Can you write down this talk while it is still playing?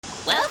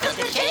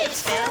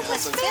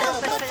Jaymesville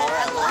before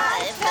a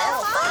live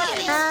bell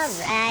party. All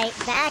right,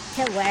 back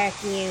to work,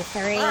 you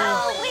three.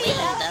 Oh, we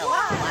don't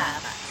want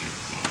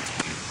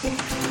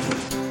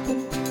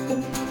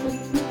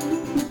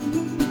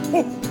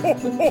Ho, ho,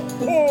 ho,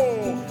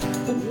 ho!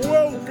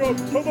 Welcome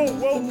to the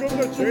Welcome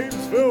to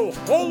Jaymesville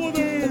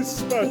Holiday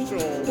Special!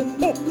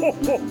 Ho, ho,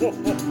 ho, ho,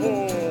 ho, ho!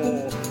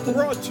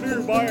 Brought to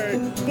you by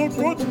the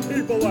good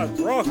people at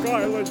Rock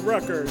Island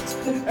Records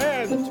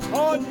and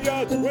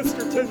Tanya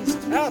Twisterton's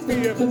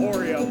Taffy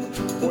Emporium.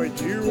 When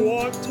you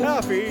want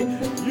taffy,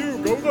 you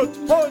go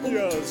to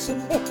Tanya's! Ho,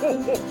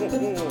 ho, ho, ho,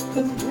 ho!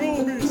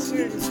 We'll be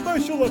seeing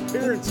special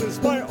appearances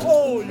by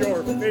all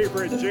your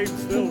favorite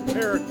Jaymesville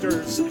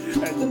characters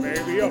and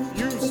maybe a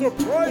few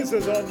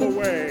surprises on the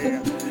way.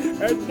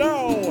 And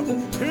now,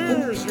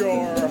 here's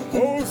your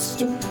host,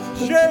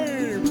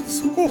 James!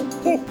 Ho,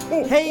 ho,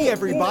 ho, Hey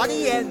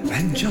everybody,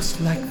 And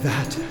just like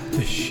that,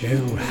 the show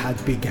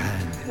had begun.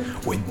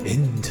 When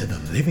into the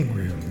living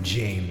room,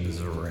 James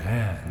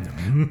ran.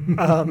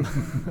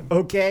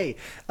 okay,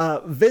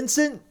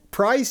 Vincent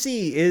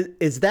Pricey,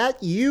 is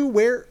that you?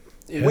 Where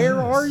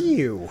are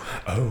you?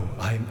 Oh,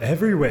 I'm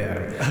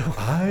everywhere.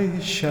 I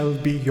shall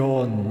be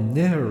your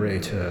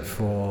narrator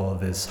for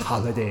this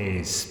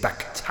holiday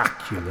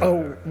spectacular.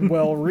 Oh,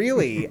 well,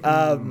 really?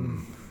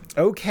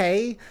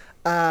 Okay,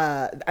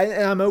 and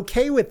I'm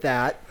okay with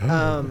that.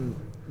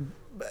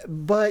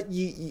 But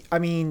I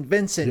mean,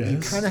 Vincent, you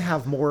Yes? kind of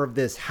have more of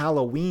this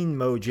Halloween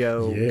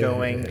mojo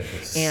going,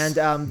 Yes. and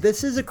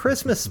this is a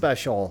Christmas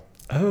special.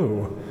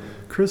 Oh,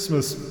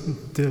 Christmas,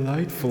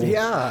 delightful.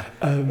 Yeah.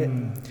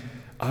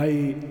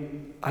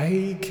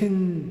 I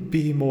can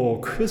be more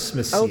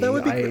Christmassy. Oh, that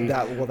would be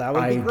that would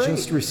be great. I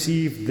just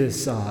received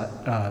this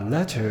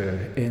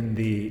letter in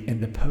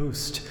the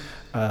post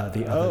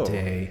the other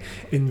day,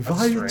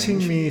 inviting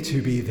strange. me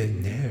to be the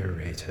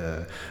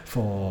narrator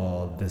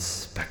for this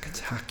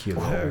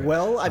spectacular.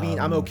 Well, I mean,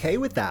 I'm okay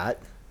with that.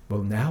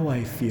 Well, now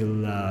I feel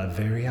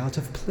very out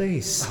of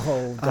place.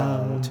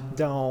 Oh,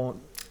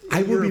 don't.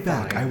 I will You're be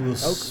back. fine. I will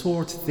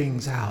sort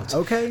things out.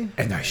 Okay.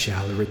 And I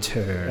shall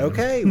return.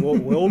 Okay,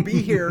 we'll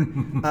be here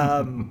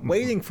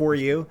waiting for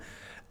you.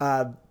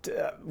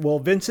 Well,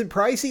 Vincent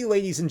Pricey,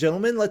 ladies and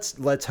gentlemen,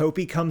 let's hope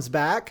he comes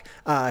back.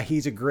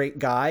 He's a great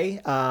guy.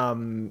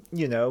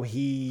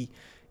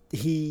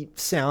 He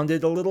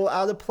sounded a little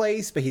out of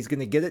place, but he's going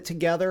to get it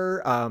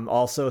together.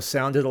 Also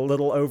sounded a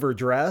little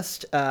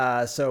overdressed.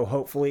 So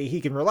hopefully he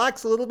can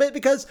relax a little bit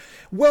because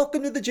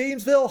welcome to the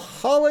Jaymesville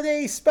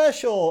Holiday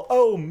Special.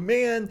 Oh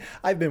man,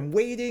 I've been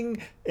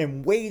waiting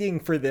and waiting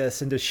for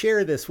this and to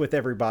share this with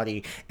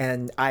everybody.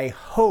 And I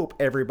hope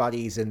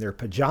everybody's in their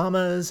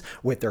pajamas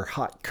with their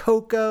hot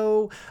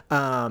cocoa,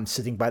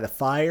 sitting by the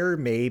fire,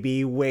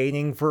 maybe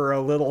waiting for a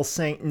little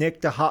Saint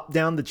Nick to hop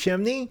down the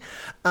chimney.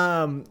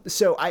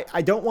 So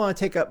I don't want to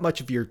take up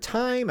much of your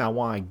time. I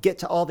want to get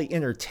to all the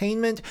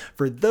entertainment.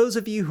 For those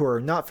of you who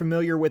are not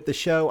familiar with the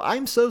show,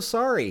 I'm so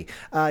sorry.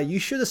 You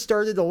should have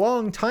started a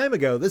long time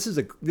ago. This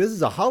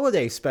is a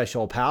holiday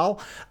special, pal.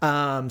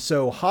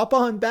 So hop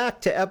on back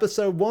to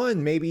episode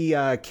 1, maybe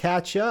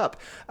catch up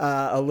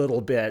a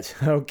little bit,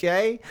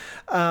 okay?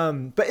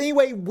 But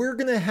anyway, we're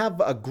gonna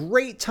have a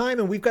great time,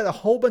 and we've got a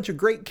whole bunch of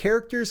great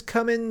characters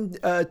coming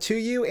to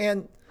you.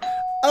 And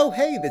oh,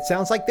 hey, that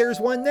sounds like there's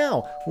one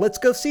now. Let's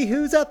go see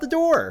who's at the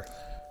door.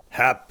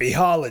 Happy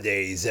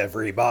holidays,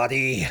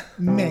 everybody.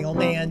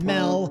 Mailman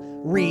Mel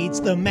reads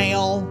the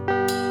mail.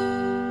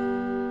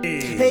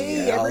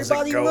 Hey, how's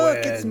everybody, it going? look,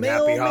 it's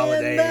Mailman Happy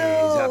holidays.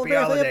 Mel. Happy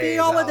holidays. Happy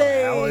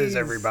holidays. How is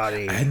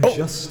everybody? And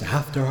just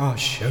after our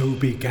show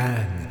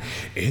began,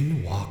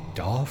 in walked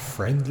our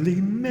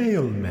friendly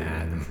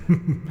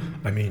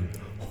mailman. I mean,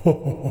 ho,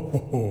 ho,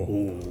 ho, ho,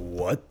 ho.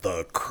 What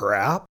the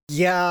crap?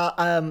 Yeah,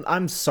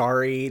 I'm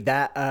sorry.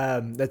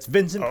 That's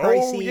Vincent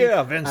Pricey. Oh,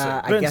 yeah,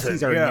 Vincent. I guess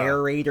he's our yeah.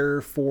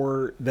 narrator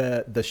for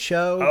the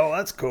show. Oh,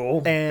 that's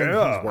cool. And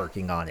yeah. he's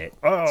working on it.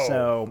 Oh.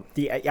 So,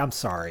 I'm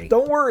sorry.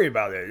 Don't worry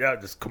about it. Yeah,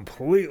 it's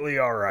completely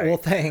all right. Well,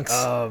 thanks.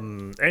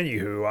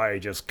 Anywho, I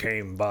just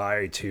came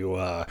by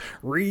to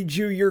read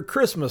you your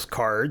Christmas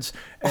cards,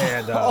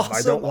 and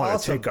I don't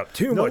want to take up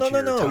too much of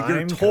your time.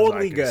 You're 'cause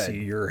totally I can good. see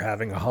you're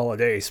having a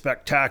holiday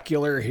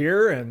spectacular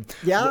here, and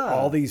Yeah.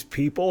 all these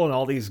people and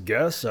all these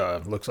guests.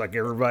 Looks like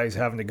everybody's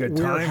having a good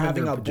We're time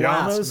having in their a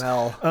blast,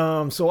 pajamas.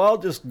 Mel. So I'll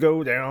just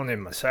go down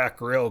in my sack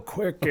real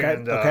quick. Okay,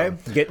 and okay.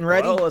 Getting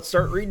ready? Well, let's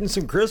start reading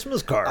some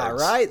Christmas cards. All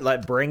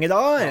right, bring it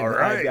on. All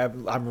right.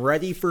 I'm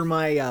ready for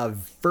my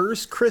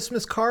first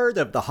Christmas card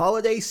of the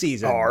holiday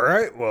season. All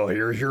right, well,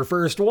 here's your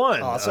first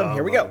one. Awesome,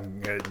 here we go.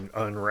 I'm gonna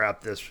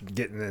unwrap this,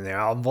 get in the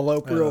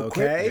envelope real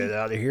quick, Okay. get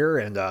out of here,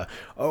 and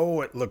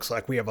it looks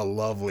like we have a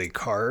lovely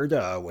card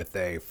with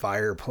a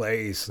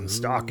fireplace and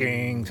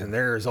stockings, and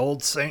there's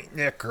old Saint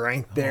Nick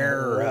right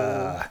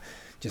there.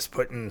 Just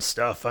putting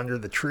stuff under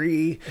the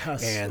tree,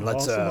 Yes, and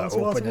let's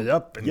awesome. open it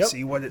up and Yep.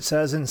 see what it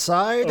says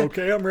inside.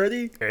 Okay, I'm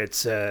ready. It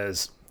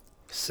says,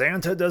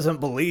 Santa doesn't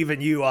believe in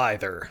you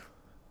either.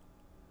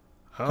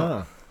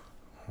 Huh.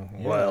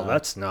 Well,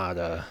 that's not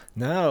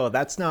No,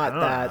 that's not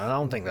that. I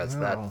don't think that's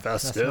that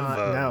festive.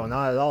 No,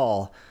 not at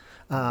all.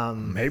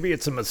 Maybe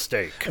it's a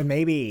mistake.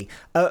 Maybe.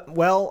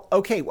 Well,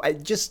 okay.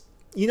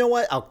 You know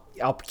what?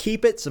 I'll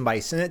keep it.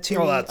 Somebody send it to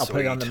me. That's I'll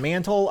put it on the sweet.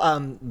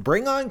 mantle.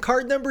 Bring on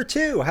card number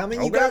 2. How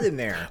many you got in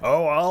there?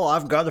 Oh, well,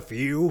 I've got a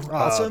few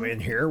Awesome. in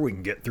here we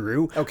can get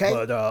through. Okay.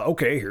 But,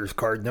 okay, here's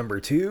card number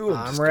 2.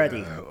 I'm just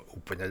ready. gonna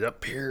open it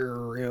up here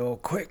real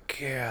quick.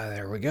 Yeah,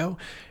 there we go.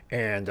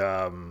 And,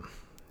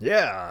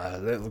 yeah,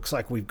 it looks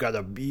like we've got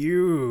a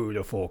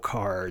beautiful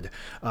card.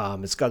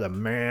 It's got a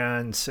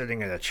man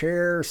sitting in a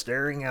chair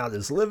staring out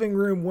his living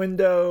room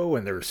window,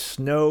 and there's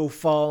snow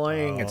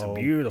falling. It's a Oh,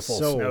 beautiful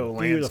so snow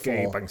beautiful.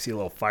 landscape. I can see a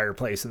little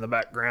fireplace in the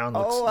background.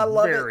 Looks Oh, I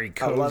love it. very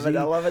I love it, cozy.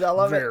 I love it, I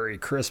love it. Very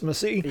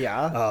Christmassy.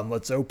 Yeah.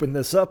 Let's open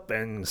this up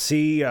and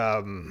see.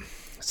 It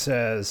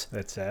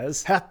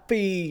says,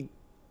 Happy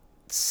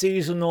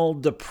Seasonal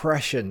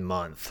Depression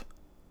Month.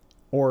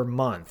 Or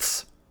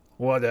months.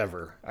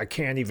 Whatever. I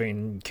can't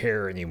even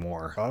care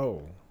anymore.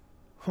 Oh.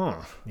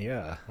 Huh.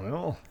 Yeah.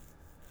 Well.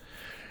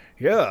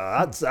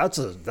 Yeah,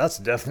 that's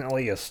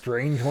definitely a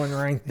strange one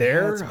right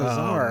there. That's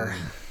bizarre.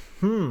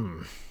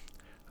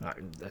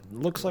 It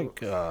looks like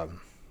the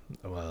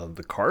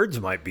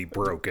cards might be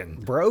broken.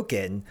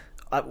 Broken?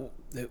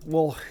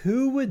 Well,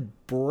 who would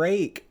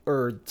break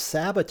or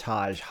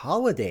sabotage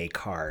holiday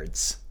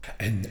cards?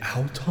 And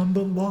out on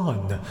the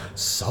lawn,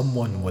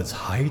 someone was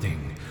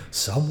hiding.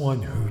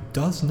 Someone who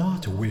does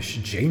not wish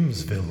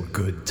Jaymesville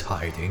good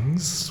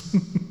tidings.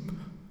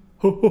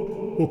 Ho, ho,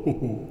 ho, ho,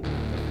 ho.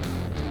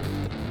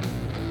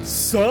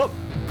 Sup,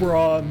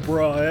 bra and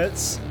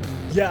braettes?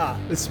 Yeah,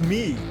 it's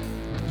me,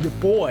 your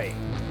boy,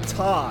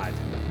 Todd.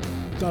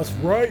 That's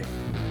right,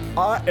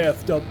 I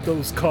effed up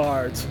those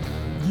cards.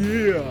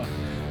 Yeah.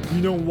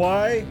 You know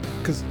why?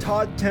 'Cause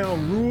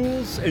Toddtown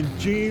rules and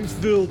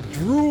Jaymesville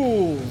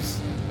drools.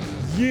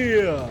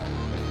 Yeah.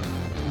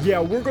 Yeah,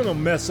 we're gonna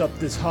mess up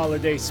this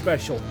holiday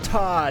special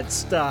Todd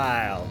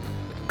style.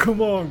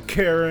 Come on,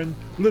 Karen,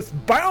 let's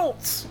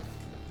bounce!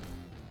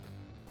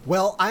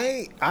 Well,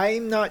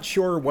 I'm not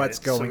sure what's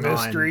It's a going on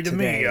mystery to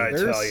today. me, I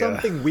There's tell ya.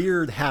 something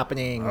weird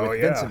happening Oh, with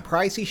yeah. Vincent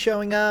Pricey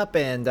showing up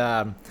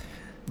and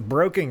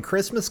broken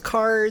Christmas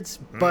cards.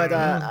 But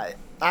I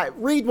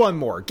read one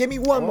more. Give me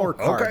one more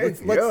card.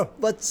 Mm-hmm. okay,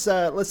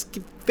 Let's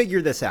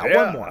figure this out.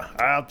 Yeah, One more.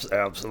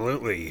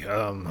 absolutely.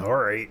 All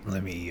right,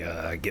 let me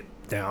get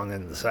down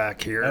in the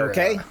sack here.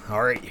 Okay.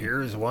 All right,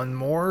 here's one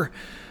more.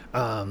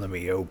 Let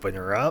me open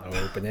her up.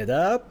 Open it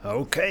up.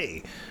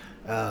 Okay.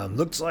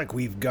 Looks like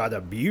we've got a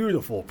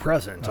beautiful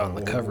present on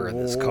the cover of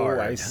this card.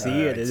 I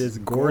see it. It It's is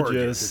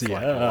gorgeous. It's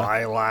like Yeah.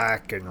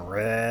 lilac and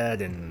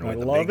red and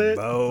with a love big it.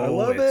 bow. I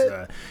love it's,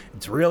 it.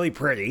 It's really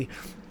pretty.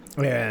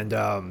 And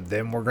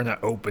then we're gonna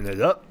open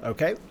it up.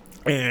 Okay.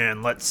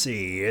 And let's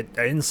see,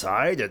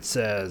 inside it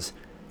says,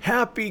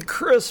 Happy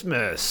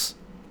Christmas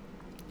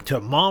to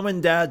Mom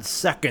and Dad's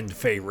second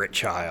favorite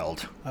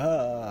child.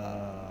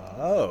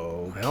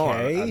 Okay. Well,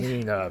 I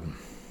mean,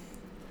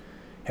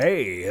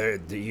 hey,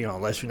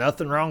 unless you're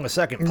nothing wrong with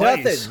second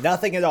place.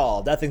 Nothing at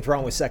all. Nothing's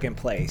wrong with second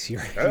place.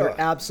 You're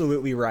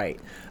absolutely right.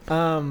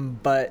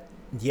 But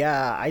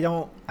yeah, I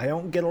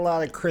don't get a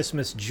lot of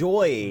Christmas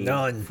joy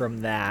None.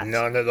 from that.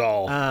 None at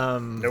all.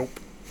 Nope.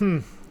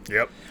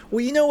 Yep.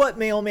 Well, you know what,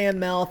 Mailman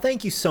Mel?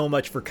 Thank you so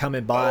much for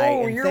coming by.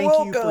 Oh, and you're thank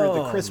you for the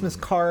welcome. Christmas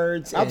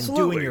cards and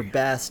Absolutely. doing your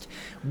best.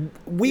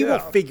 We Yeah. will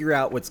figure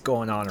out what's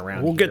going on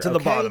around We'll here. get to the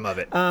okay? bottom of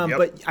it. Yep.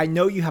 But I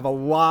know you have a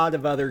lot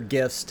of other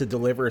gifts to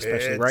deliver,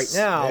 especially right It's-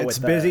 now it's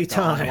with busy the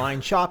time.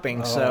 online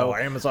shopping. Oh, So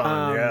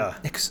Amazon, yeah.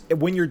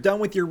 When you're done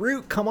with your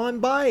route, come on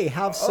by.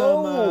 Have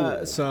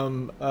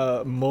some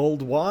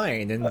mulled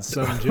wine and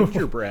some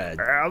gingerbread.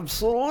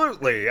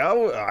 Absolutely,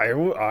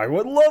 I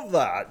would love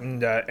that,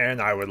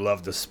 and I would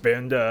love to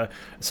spend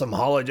some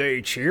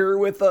holiday cheer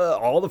with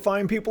all the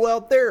fine people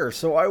out there.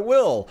 So I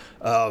will.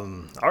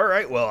 All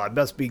right, well, I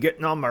best be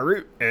getting on my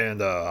route,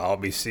 and I'll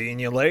be seeing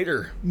you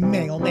later.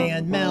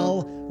 Mailman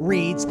Mel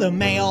reads the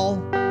mail.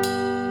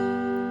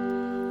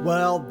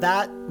 Well,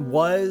 that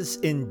was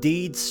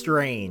indeed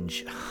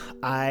strange.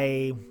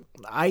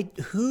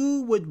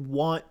 Who would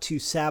want to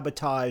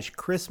sabotage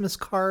Christmas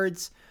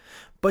cards?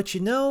 But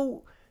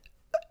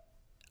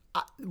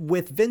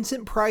with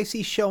Vincent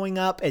Pricey showing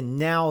up and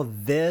now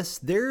this,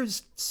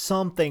 there's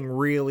something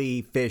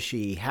really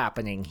fishy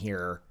happening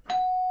here.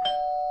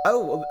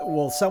 Oh,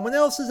 well, someone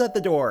else is at the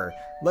door.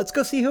 Let's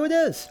go see who it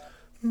is.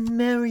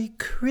 Merry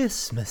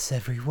Christmas,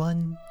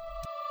 everyone.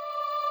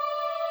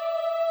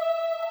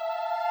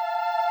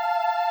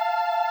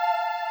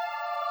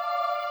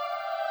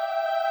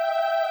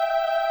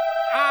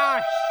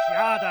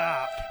 Shut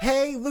up.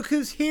 Hey, look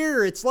who's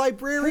here. It's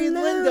Librarian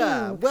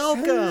Linda.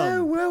 Welcome.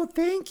 Hello. Well,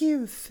 thank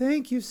you.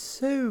 Thank you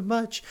so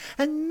much.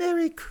 And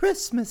Merry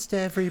Christmas to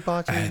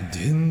everybody. And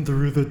in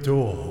through the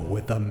door,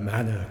 with a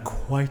manner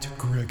quite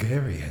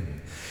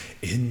gregarian,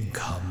 in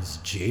comes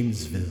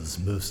Jaymesville's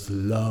most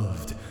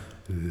loved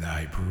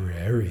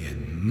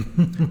librarian.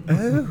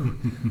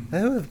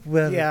 Oh,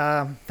 well,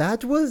 Yeah,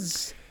 that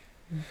was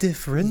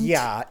different.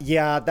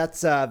 Yeah,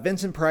 that's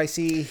Vincent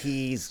Pricey.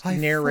 He's I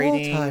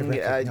narrating. thought I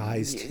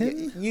recognized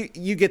him.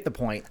 You get the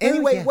point.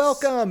 Anyway, yes.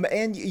 welcome,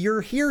 and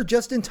you're here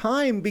just in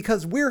time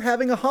because we're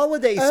having a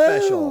holiday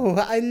special.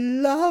 Oh, I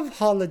love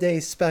holiday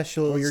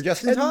specials. Well, you're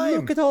just in and time.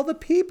 Look at all the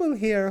people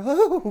here.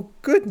 Oh,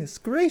 goodness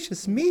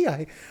gracious me.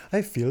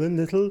 I feel a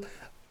little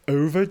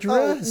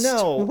overdressed.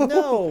 Oh,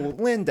 no,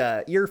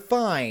 Linda, you're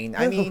fine.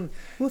 I mean,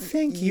 well,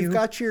 thank you. You've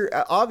got your,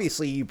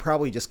 obviously, you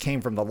probably just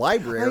came from the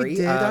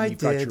library. I You've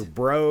got did. your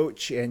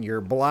brooch and your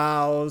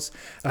blouse,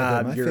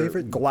 they're my your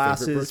favorite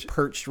glasses brooch.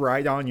 perched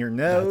right on your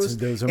nose.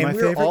 Those are and my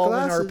we're favorite all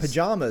glasses. in our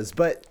pajamas,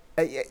 but...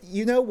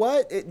 you know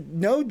what?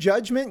 No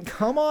judgment.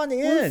 Come on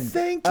in. Well,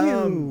 thank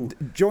you.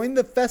 Join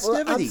the Well,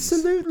 festivities.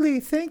 absolutely.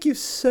 Thank you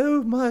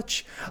so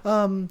much.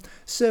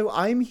 So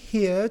I'm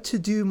here to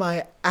do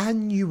my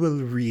annual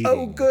reading.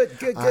 Oh, good.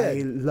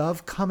 I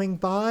love coming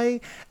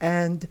by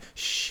and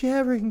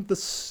sharing the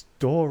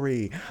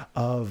story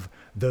of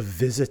the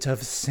visit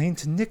of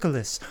Saint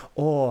Nicholas,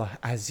 or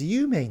as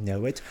you may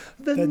know it,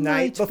 the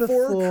night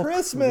before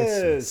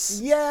Christmas.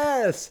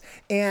 Yes.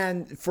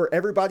 And for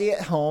everybody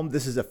at home,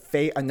 this is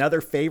another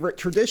favorite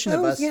tradition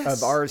of Oh, us, yes.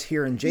 of ours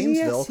here in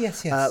Jaymesville.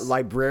 Yes.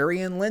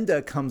 Librarian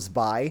Linda comes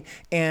by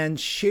and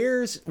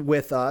shares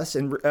with us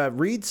and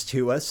reads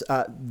to us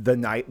the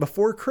night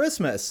before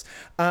Christmas.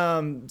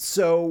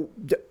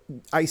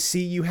 I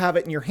see you have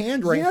it in your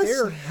hand right Yes,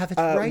 there. I have it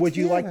right Would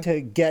you here. like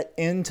to get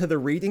into the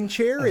reading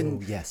chair?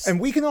 Yes. And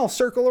we can all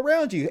circle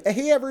around you.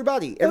 Hey,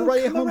 everybody at come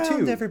home around,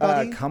 too.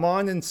 everybody. Come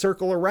on and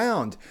circle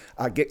around.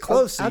 Get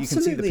close so you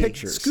can see the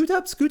pictures. Scoot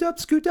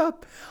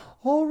up.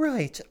 All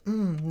right.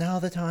 Now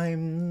that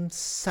I'm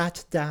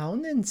sat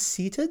down and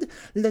seated,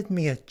 let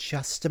me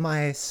adjust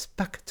my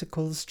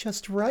spectacles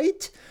just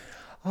right.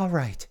 All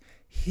right.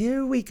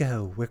 Here we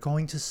go. We're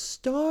going to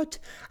start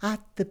at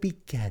the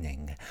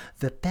beginning.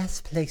 The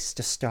best place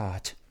to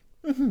start.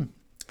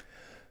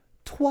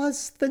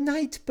 'Twas the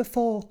night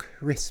before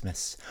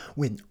Christmas,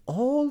 when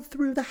all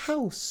through the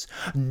house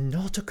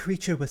not a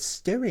creature was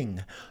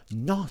stirring,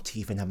 not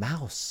even a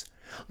mouse.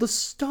 The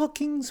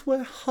stockings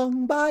were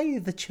hung by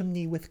the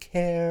chimney with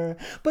care,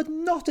 but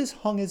not as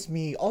hung as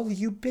me, all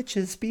you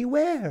bitches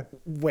beware.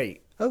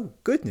 Wait. Oh,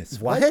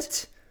 goodness,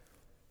 What?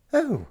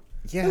 Oh,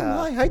 Yeah. Oh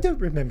my, I don't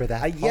remember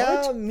that part.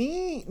 Yeah,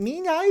 me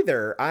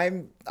neither.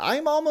 I'm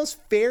almost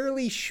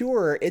fairly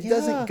sure it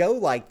doesn't go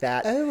like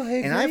that. Oh, I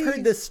And I've agree.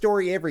 heard this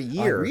story every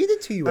year. I read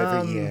it to you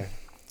every year.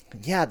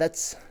 Yeah,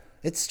 It's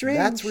strange.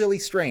 that's really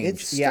strange.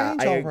 It's strange, yeah,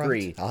 I all right.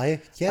 agree.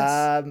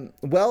 Yes.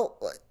 Well,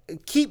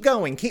 keep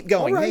going.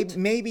 All right.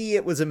 Maybe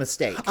it was a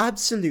mistake.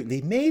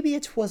 Absolutely. Maybe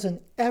it was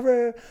an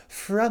error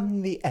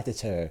from the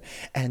editor,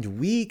 and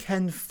we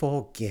can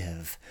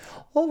forgive.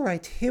 All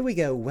right, here we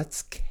go.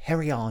 Let's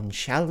carry on,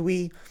 shall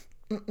we?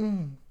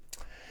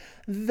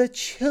 The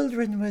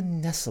children were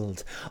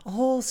nestled,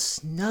 all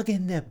snug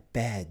in their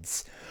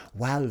beds,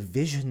 while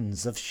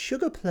visions of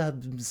sugar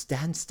plums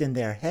danced in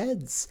their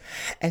heads,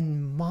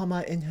 and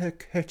Mamma in her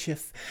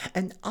kerchief,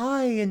 and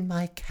I in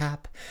my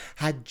cap,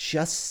 had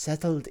just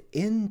settled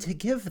in to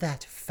give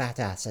that fat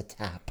ass a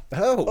tap.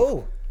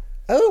 Oh,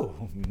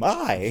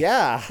 My!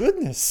 yeah.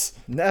 Goodness!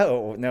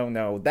 No.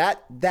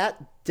 That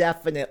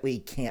definitely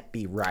can't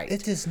be right.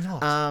 It is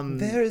not.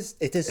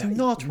 It is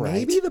not right.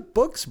 Maybe the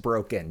book's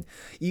broken.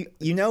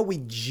 You know,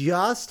 we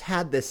just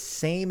had the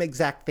same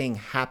exact thing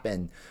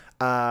happen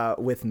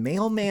with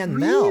Mailman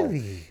Mel.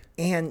 Really?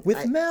 And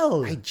With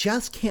Mel? I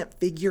just can't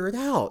figure it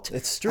out.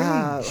 It's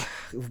strange.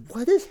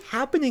 What is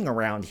happening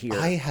around here?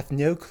 I have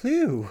no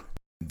clue.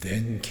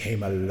 Then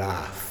came a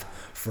laugh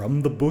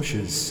from the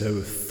bushes so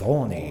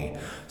thorny.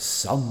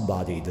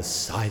 Somebody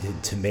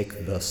decided to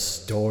make the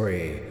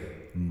story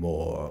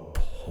more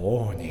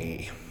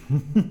porny.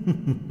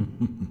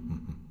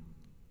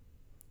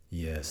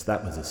 Yes,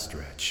 that was a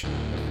stretch.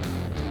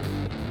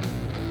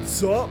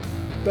 Sup?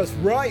 That's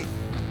right.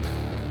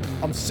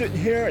 I'm sitting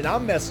here and I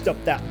messed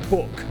up that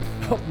book.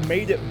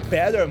 Made it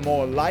better,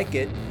 more like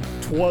it.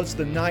 'Twas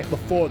the night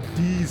before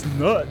these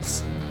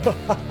nuts. Ha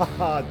ha ha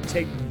ha.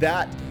 Take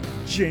that,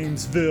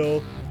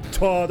 Jaymesville.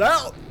 Taught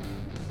out.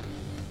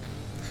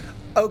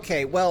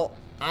 Okay, well,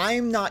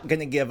 I'm not going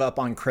to give up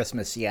on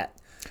Christmas yet.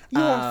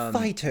 You're a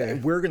fighter.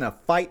 We're going to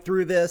fight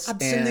through this,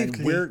 and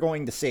Absolutely. we're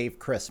going to save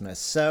Christmas.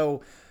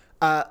 So,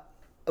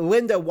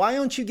 Linda, why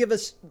don't you give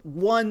us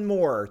one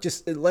more?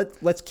 Just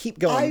let's keep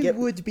going. I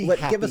would be Give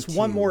happy us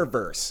one to. more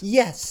verse.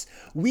 Yes,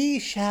 we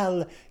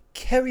shall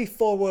carry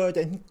forward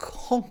and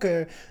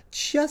conquer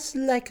just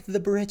like the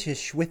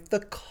British with the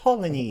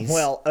colonies.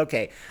 Well,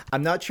 okay,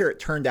 I'm not sure it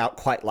turned out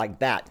quite like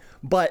that,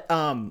 but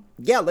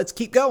yeah, let's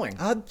keep going.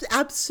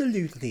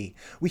 Absolutely.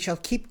 We shall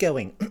keep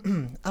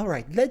going. All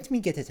right, let me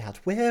get it out.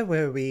 Where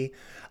were we?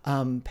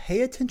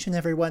 Pay attention,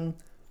 everyone.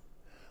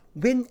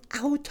 When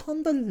out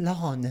on the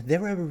lawn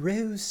there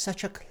arose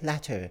such a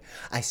clatter,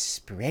 I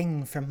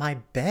sprang from my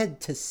bed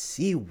to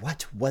see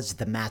what was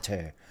the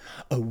matter.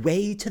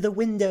 Away to the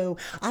window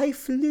I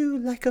flew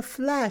like a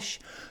flash,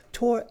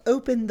 tore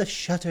open the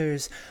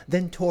shutters,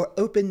 then tore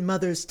open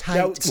Mother's tight...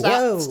 No,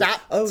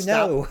 stop. Oh,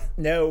 stop.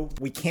 No,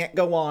 we can't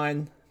go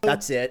on.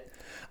 That's it.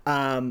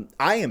 I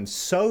am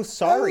so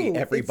sorry,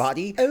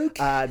 everybody.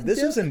 okay.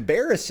 This was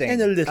embarrassing.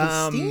 And a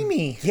little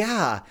steamy.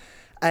 Yeah.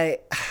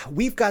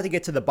 We've got to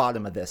get to the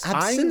bottom of this.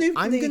 Absolutely.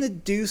 I'm going to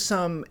do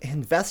some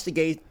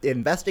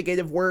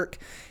investigative work,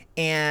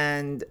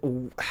 and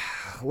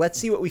let's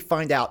see what we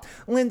find out.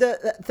 Linda,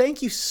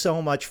 thank you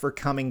so much for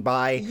coming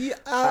by.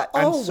 I'm so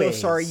always,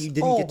 sorry you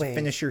didn't get to always.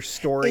 finish your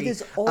story. It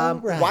is all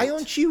right. Why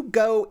don't you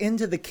go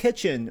into the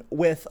kitchen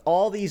with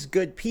all these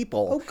good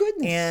people? Oh,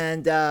 goodness.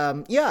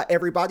 And yeah,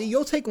 everybody,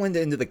 you'll take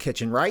Linda into the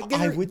kitchen, right?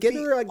 Get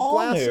her a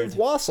glass honored. of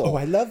wassail. Oh,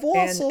 I love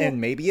wassail. And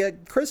maybe a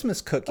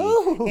Christmas cookie.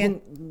 Oh. And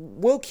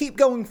we'll keep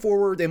going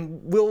forward,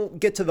 and we'll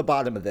get to the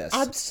bottom of this.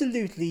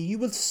 Absolutely. You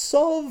will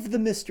solve the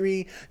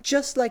mystery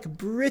just like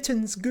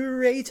Britain's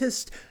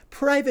greatest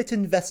private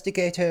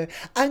investigator,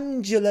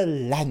 Angela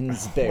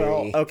Lansbury.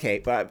 Well, okay,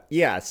 but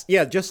yes,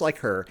 yeah, just like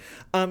her.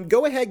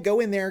 Go ahead,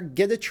 go in there,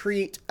 get a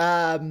treat.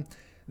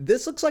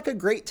 This looks like a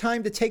great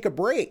time to take a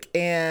break,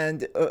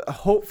 and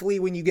hopefully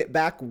when you get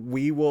back,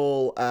 we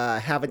will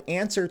have an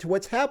answer to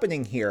what's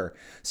happening here.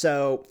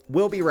 So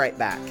we'll be right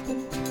back.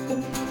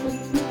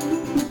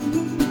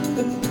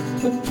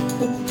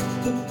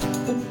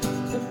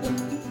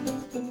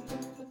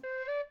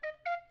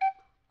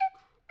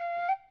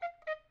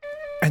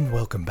 And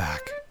welcome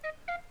back.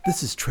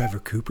 This is Trevor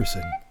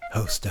Cooperson,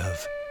 host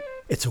of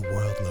It's a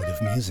World Load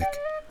of Music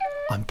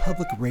on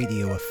public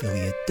radio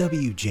affiliate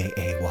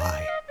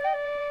WJAY.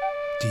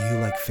 Do you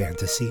like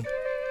fantasy?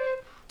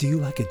 Do you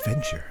like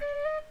adventure?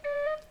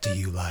 Do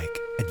you like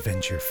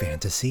adventure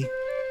fantasy?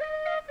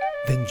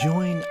 Then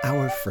join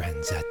our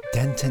friends at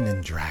Denton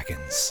and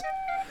Dragons.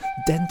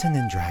 Denton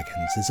and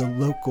Dragons is a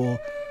local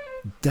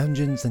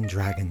Dungeons and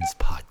Dragons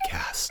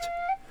podcast.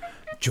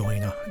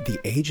 Join the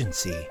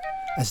agency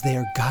as they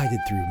are guided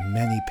through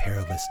many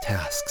perilous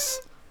tasks,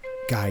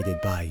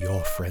 guided by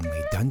your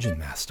friendly dungeon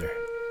master.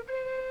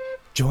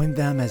 Join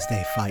them as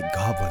they fight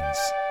goblins,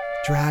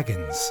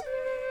 dragons,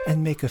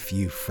 and make a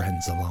few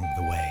friends along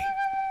the way.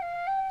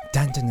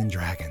 Denton and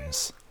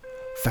Dragons,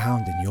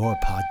 found in your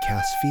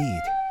podcast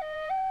feed.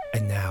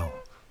 And now,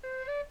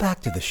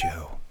 back to the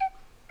show.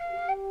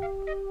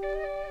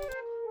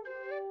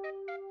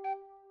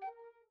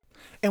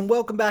 And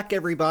welcome back,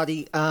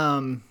 everybody.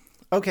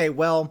 Okay,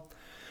 well,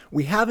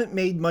 we haven't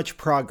made much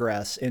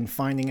progress in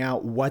finding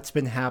out what's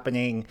been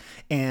happening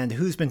and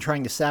who's been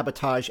trying to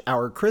sabotage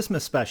our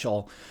Christmas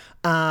special.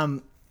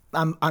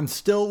 I'm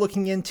still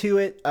looking into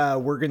it.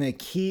 We're going to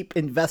keep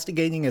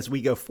investigating as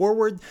we go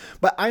forward,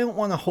 but I don't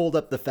want to hold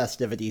up the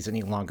festivities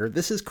any longer.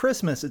 This is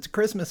Christmas. It's a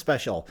Christmas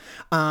special.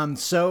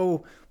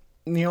 So,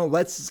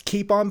 let's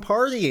keep on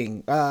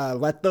partying.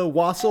 Let the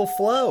wassail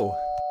flow.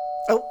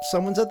 Oh,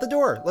 someone's at the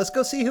door. Let's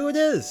go see who it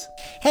is.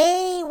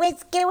 Hey,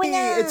 what's going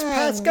on? It's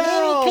Pascal.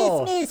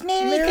 Merry Christmas,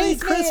 Merry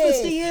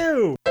Christmas to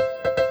you.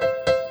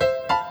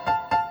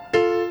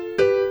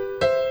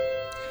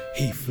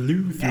 He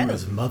flew through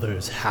his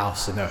mother's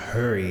house in a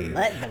hurry.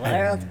 What in the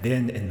world? And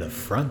then in the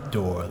front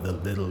door, the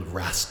little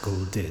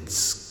rascal did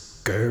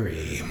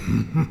scurry.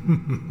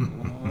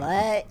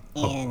 What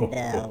in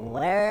the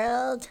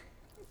world?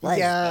 What's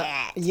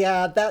that?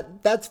 Yeah,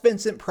 that's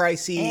Vincent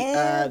Pricey.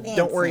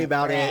 Don't worry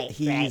about it.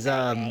 He's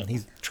right.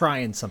 he's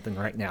trying something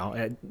right now,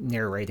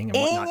 narrating and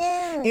whatnot.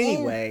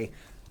 Anyway,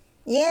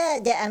 Yeah,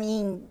 I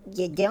mean,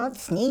 you don't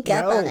sneak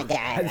up on a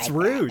guy that's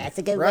like rude. that. That's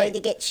a good way Right. to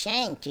get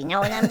shanked. You know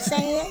what I'm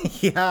saying?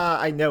 yeah,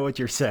 I know what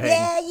you're saying.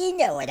 Yeah, you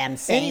know what I'm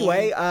saying.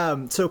 Anyway,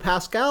 so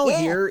Pascal Yeah.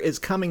 here is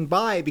coming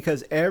by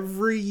because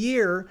every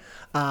year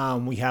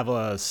we have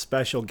a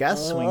special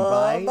guest swing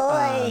by.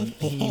 boy.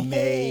 He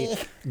may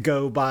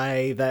go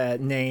by the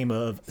name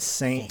of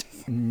Saint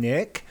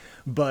Nick,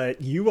 but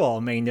you all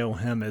may know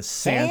him as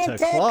Santa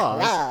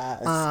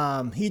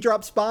Claus. He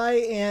drops by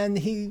and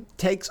he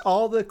takes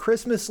all the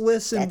Christmas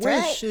lists and That's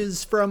right.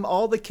 wishes from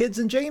all the kids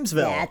in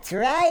Jaymesville. That's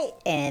right,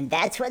 and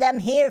that's what I'm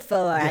here for.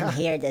 Yeah. I'm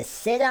here to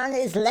sit on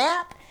his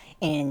lap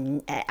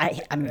and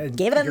I'm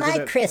give him you're my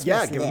gonna- Christmas yeah,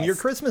 list. give him your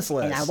Christmas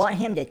list. And I want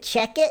him to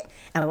check it.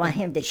 I want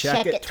him to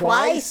check it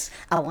twice.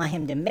 I want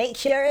him to make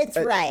sure it's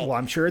right. well,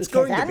 I'm sure it's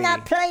because going to I'm be.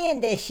 not playing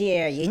this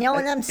year. You know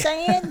what I'm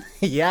saying?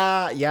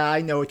 Yeah,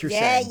 I know what you're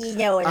Yeah, saying. you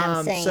know what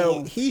I'm saying.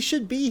 So he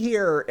should be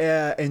here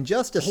in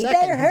just a He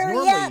second. better hurry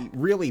He's normally up.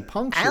 really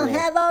punctual. I don't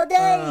have all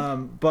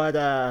day.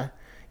 But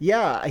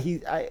yeah,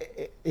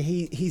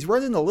 he's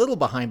running a little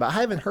behind, but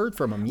I haven't heard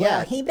from him Well,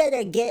 yet. he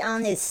better get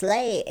on his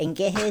sleigh and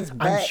get his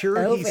butt I'm sure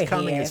over he's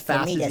coming here as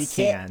fast for me as to he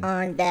sit can.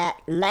 on that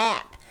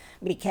lap.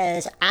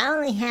 Because I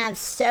only have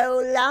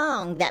so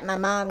long that my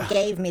mom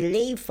gave me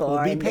leave for,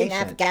 Well, be and then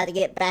patient. I've got to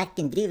get back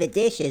and do the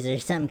dishes or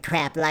some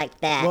crap like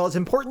that. Well, it's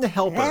important to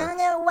help I her. don't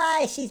know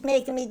why she's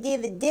making me do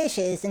the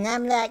dishes, and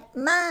I'm like,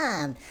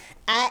 Mom,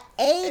 I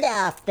ate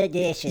off the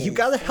dishes. You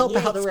gotta help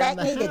out around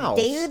the You expect me house.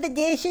 to do the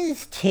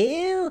dishes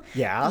too?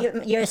 Yeah.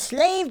 You're a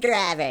slave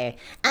driver.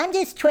 I'm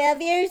just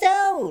 12 years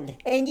old,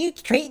 and you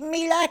treating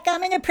me like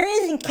I'm in a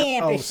prison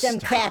camp or some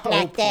crap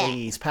like that.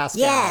 Please,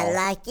 Pascal. Yeah,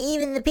 like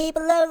even the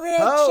people over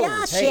at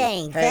Oh,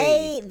 Shawshank.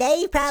 hey.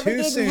 They probably Too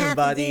didn't soon, have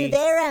buddy. to do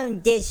their own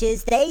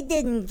dishes. They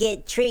didn't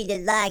get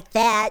treated like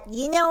that.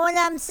 You know what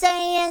I'm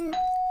saying?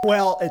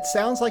 Well, it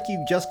sounds like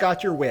you just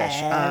got your wish.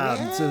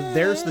 So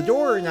there's the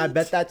door, and I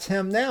bet that's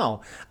him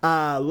now.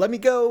 Let me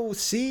go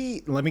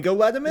see. Let me go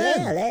let him in.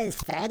 Yeah, there's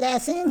fat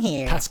ass in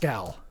here.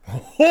 Pascal.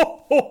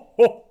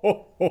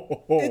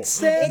 It's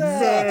Santa.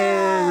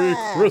 Merry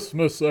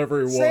Christmas,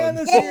 everyone.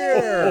 Santa's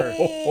here.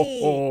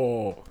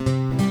 Oh,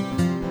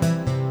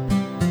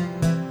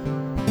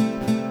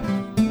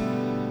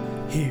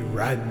 He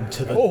ran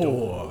to the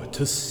door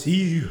to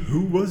see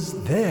who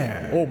was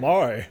there. oh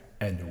my.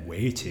 And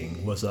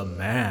waiting was a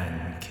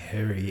man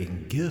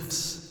carrying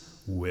gifts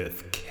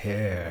with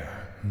care.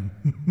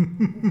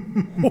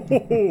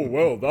 Oh,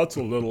 well, that's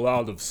a little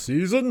out of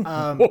season.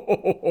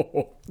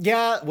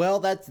 Yeah, well,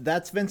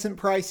 that's Vincent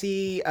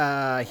Pricey.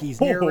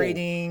 He's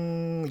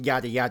narrating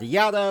yada yada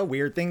yada.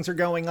 Weird things are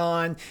going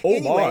on. Oh,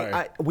 anyway,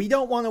 my. we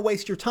don't want to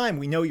waste your time.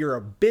 We know you're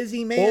a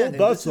busy man. Oh, and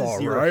that's this is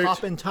all your right.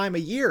 hopping time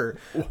of year.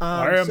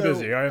 I am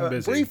busy, I am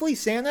busy. Briefly,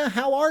 Santa,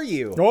 how are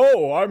you?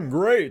 Oh, I'm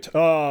great.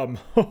 Good.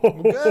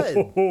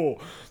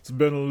 It's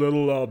been a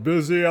little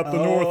busy at the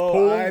North Oh,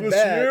 Pole I this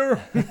bet.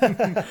 year.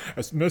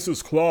 As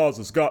Mrs. Claus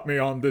has got me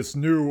on this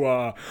new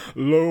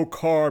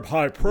low-carb,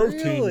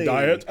 high-protein Really?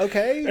 diet.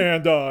 Okay.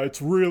 And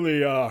it's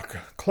really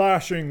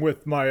clashing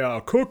with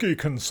my cookie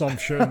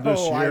consumption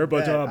this Oh, I year.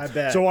 But bet, I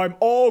bet. so I'm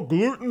all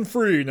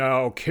gluten-free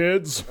now,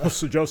 kids.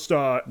 So just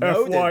FYI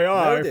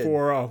noted.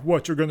 for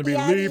what you're going to be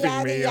Yada, leaving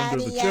yada, me yada,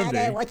 under the yada.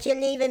 chimney. What you're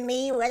leaving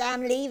me, what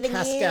I'm leaving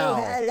Pascal.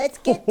 you. Let's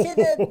get to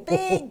the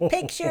big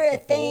picture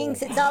of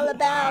things. It's all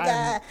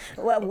about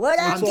what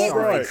I'm It's getting all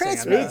right, for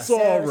Christmas. Santa. It's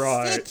all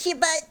right. Sit your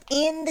butt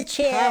in the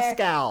chair.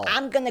 Pascal.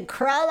 I'm gonna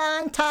crawl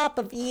on top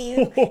of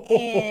you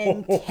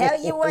and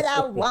tell you what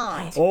I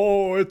want.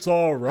 Oh, it's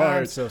all right.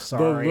 I'm so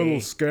sorry. The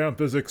little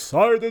scamp is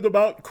excited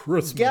about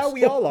Christmas. Yeah,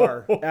 we all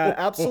are.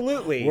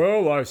 Absolutely.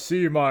 Well, I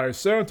see my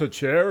Santa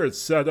chair. It's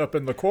set up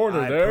in the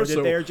corner I there. put it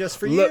So there just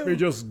for let you. me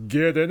just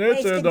get in it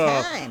Wasting and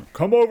time.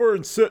 come over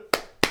and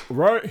sit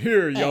right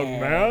here, young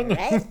man.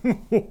 Right?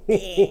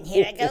 And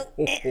here I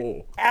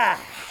go.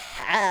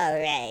 All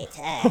right.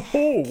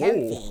 Oh,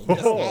 Comfy,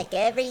 just like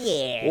every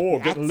year. Oh,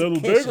 Lots getting a of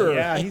little cushion. bigger.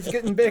 Yeah, he's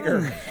getting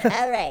bigger.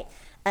 All right.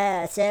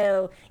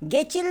 So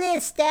get your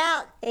list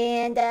out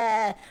and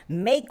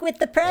make with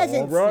the All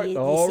presents. right, You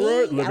all see?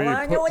 right. Let I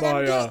want to me know what I'm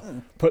put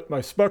getting. put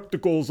my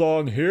spectacles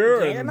on here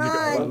Get and 'em get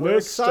my on. We're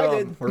list.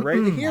 excited. We're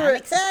ready to hear I'm it.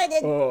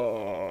 excited.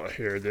 Oh,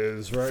 here it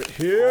is, right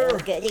here. Oh,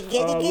 goody, goody,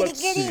 goody,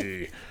 Let's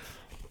goody. see.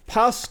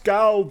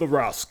 Pascal the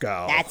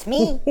Rascal. That's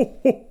me.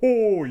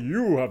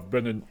 You have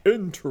been an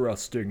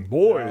interesting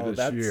boy Oh,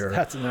 this year.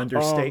 that's an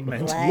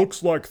understatement. What?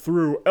 Looks like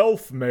through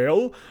elf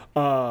mail,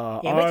 Here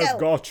we I've go.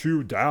 got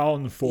you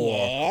down for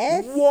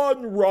Yes?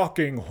 one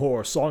rocking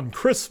horse on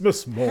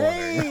Christmas morning.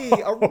 Hey,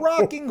 a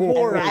rocking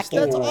horse. rocking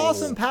That's horse.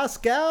 awesome,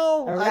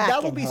 Pascal. A That'll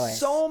rocking be horse.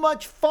 so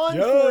much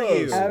fun for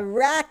you. Yes. A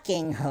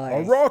rocking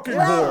horse. A rocking Do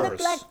I look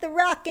horse. like the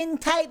rocking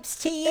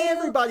types to you?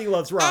 Everybody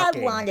loves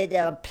rocking. I wanted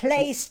a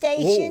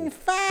PlayStation Oh.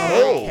 5.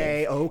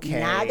 Okay.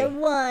 Not a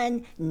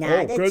 1, not Oh,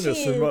 a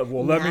goodness, 2,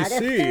 well, let me not a see,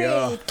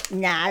 3,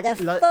 not a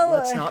 4,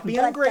 let's not be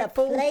but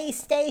ungrateful. the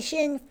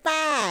PlayStation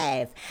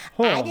 5.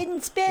 Huh. I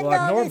didn't spend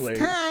Well, all normally- this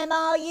time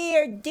all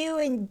year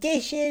doing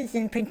dishes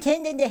and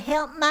pretending to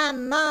help my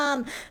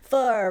mom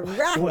for a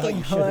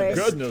rocking horse.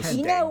 goodness.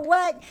 You know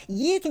what?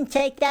 You can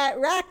take that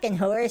rocking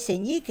horse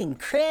and you can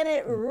cram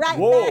it right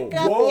Whoa,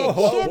 back up whoa, your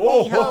whoa, chimney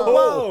whoa, hole.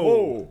 whoa,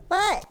 whoa.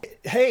 What?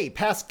 Hey,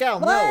 Pascal,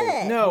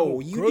 What? no,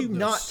 you do goodness.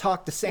 not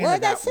talk to Santa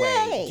What'd I that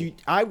way. say?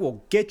 I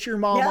will get your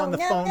mom on the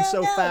phone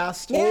so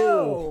fast.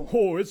 No.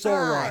 Oh, it's all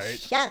Aw, right.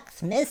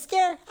 shucks, mister.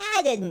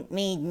 I didn't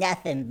mean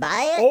nothing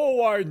by it.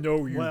 Oh, I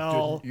know you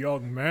Well- didn't,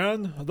 young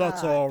man.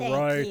 That's all thank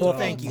right. you, Well,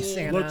 thank you,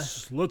 Santa.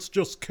 Let's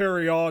just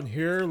carry on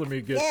here. Let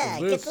me get Yeah,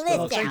 the get list. the list up.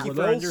 down. Thank you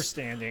for Else?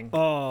 understanding.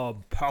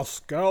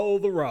 Pascal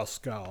the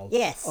Rascal.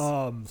 Yes.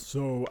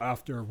 So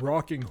after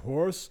rocking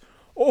horse,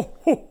 oh,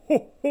 ho,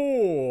 ho,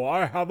 ho,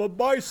 I have a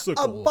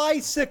bicycle. A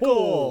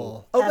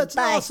bicycle. Oh, A that's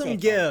an awesome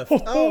bicycle. gift.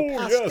 Oh, Oh,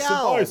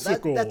 Pascal, yes, a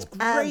bicycle. that's A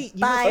great. You must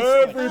be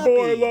bicycle. Every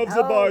boy happy. loves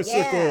a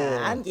bicycle. Yeah,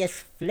 I'm just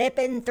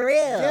flipping through.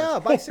 Yeah,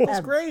 bicycle's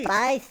A great.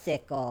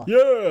 bicycle.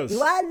 Yes.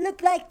 Do I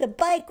look like the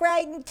bike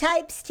riding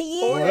types to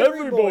you? Oh,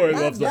 every boy My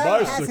loves a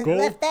butt hasn't bicycle.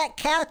 left that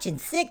couch in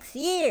 6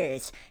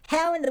 years.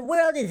 How in the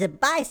world is a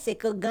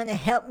bicycle gonna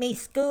help me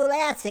school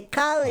ass at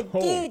Call of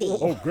Duty?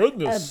 oh,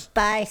 goodness. A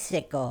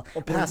bicycle.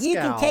 Well, you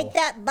can Pascal. take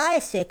that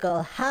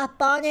bicycle,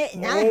 hop on it,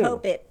 and I Oh.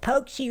 hope it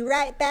pokes you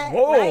right back,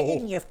 Whoa. right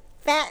in your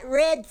fat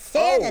red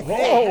Santa Oh,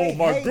 face.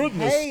 my hey,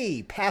 goodness.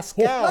 Hey,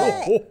 Pascal.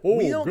 What?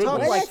 We don't talk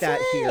goodness. like What'd that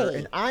I here, say?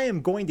 and I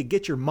am going to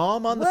get your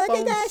mom on the What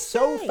did phone I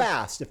so say?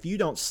 fast if you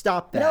don't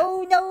stop that.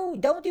 No,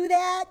 don't do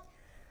that.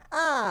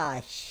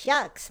 Aw,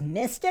 shucks,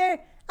 mister.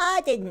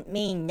 I didn't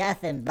mean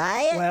nothing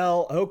by it.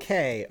 Well,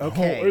 okay.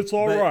 it's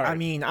all but, right. I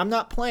mean, I'm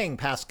not playing,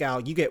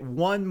 Pascal. You get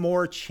one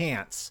more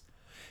chance.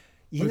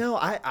 You know,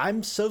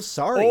 I'm so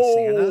sorry,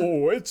 Santa.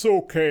 Oh, it's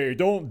okay.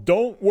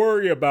 Don't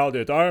worry about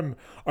it. I'm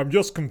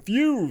just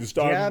confused.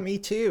 Yeah, me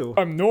too.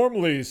 I'm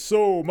normally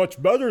so much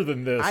better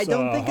than this. I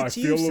don't think it's I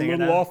you, feel a Santa.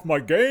 little off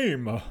my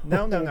game.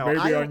 No.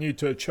 Maybe I need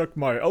to check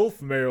my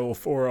elf mail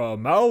for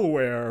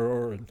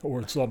malware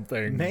or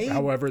something.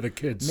 However the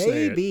kids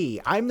say it.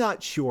 Maybe. I'm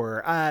not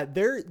sure.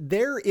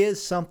 There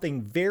is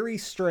something very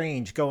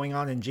strange going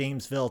on in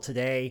Jaymesville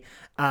today.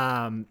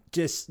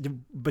 Just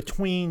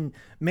between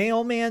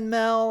Mailman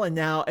Mel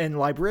and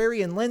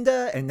Librarian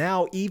Linda and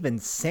now even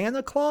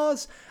Santa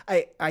Claus,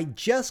 I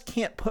just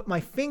can't put my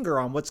finger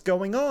on what's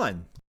going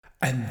on.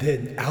 And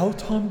then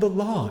out on the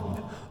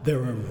lawn,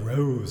 there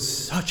arose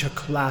such a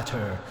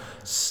clatter.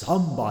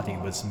 Somebody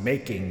was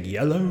making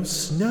yellow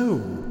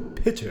snow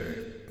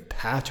pitter,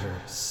 patter,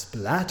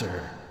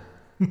 splatter.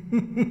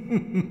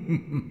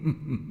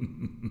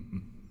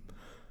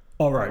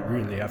 All right,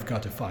 really, I've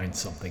got to find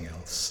something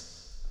else.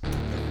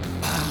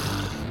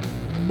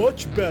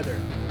 Much better.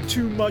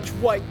 Too much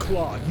White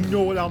Claw, you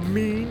know what I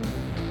mean?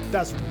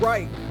 That's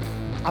right.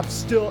 I'm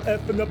still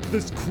effing up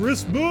this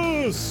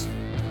Christmas.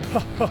 Ha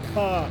ha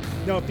ha.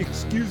 Now, if you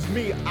excuse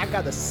me, I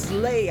got a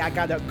sleigh I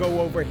gotta go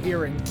over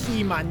here and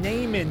key my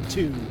name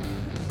into.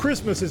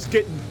 Christmas is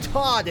getting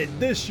Todded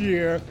this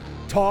year.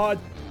 Todd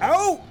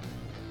out!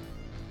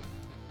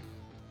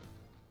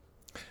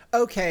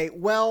 Okay,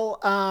 well,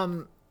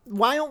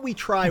 why don't we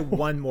try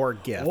one more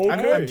gift?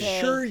 Okay. I'm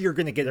sure you're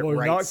going to get it Well,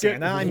 right, not Santa.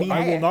 get- I mean,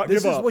 I will not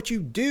this give is up. what you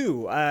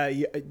do.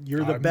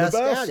 You're the I'm the best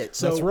best. at it.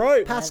 So, That's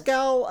right.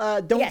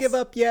 Pascal, don't Yes. give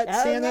up yet,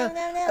 Oh, Santa.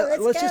 no,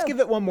 Let's just go. give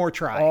it one more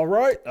try. All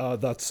right,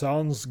 that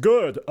sounds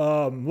good.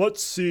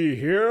 Let's see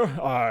here.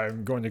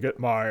 I'm going to get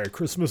my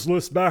Christmas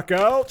list back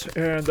out,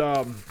 and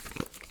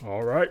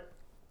all right,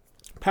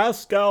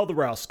 Pascal the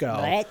Rascal.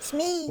 That's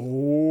me.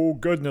 Oh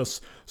goodness!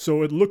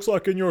 So it looks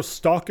like in your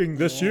stocking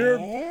this year,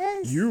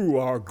 Yes. you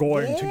are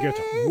going to get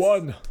Yes.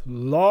 one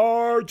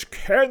large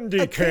candy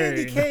A cane.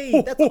 candy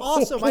cane. That's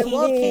awesome. I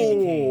love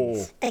candy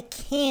canes. A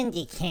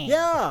candy cane.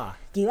 Yeah.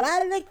 Do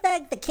I look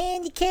like the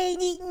candy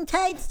cane eating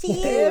types to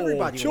you?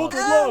 Everybody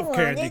Children loves I love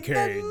candy wanted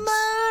canes. The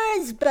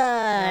Mars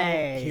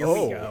bars. Here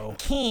we go.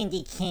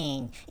 Candy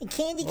cane. A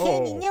candy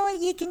cane. You know what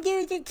you can do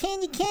with your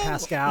candy cane?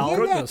 Pascal.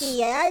 You're Goodness.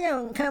 lucky I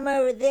don't come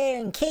over there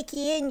and kick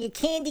you in your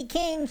candy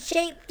cane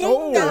shaped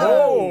Oh,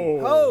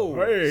 ding-dong. Oh,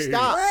 hey.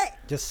 stop. What?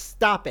 Just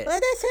stop it.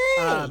 What'd I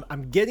say?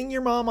 I'm getting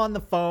your mom on the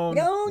phone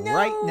No,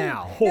 right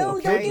now. No, Oh,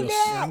 don't do goodness.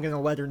 that. I'm going to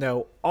let her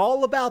know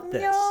all about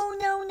this.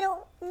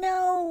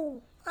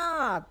 No.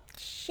 Ah,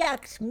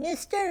 shucks,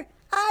 mister.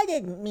 I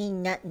didn't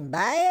mean nothing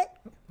by it.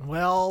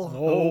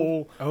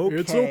 Well, Oh,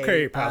 it's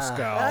okay, Uh,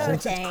 Pascal.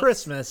 Since it's Thanks.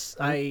 Christmas,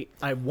 I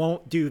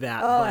won't do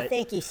that. Oh, but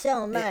thank you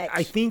so much.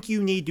 I think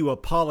you need to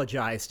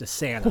apologize to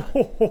Santa.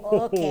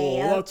 Okay,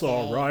 That's okay.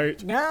 all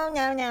right.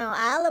 No.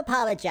 I'll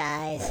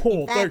apologize.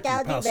 Oh, In fact,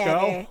 thank you, I'll do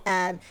Pascal.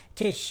 better.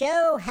 To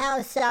show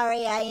how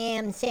sorry I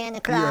am, Santa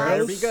Claus,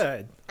 Very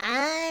good.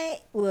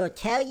 I will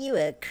tell you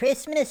a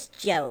Christmas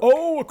joke.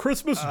 Oh, a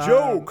Christmas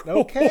joke.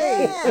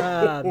 Okay.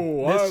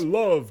 Oh, I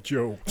love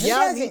jokes.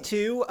 Yeah, me doesn't-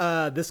 too.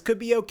 This could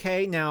be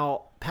okay.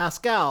 Now,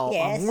 Pascal,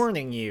 Yes. I'm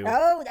warning you.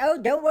 Oh,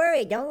 don't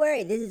worry.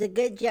 This is a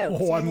good joke.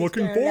 Oh, I'm Santa's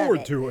looking gonna love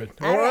forward to it.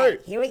 All All right,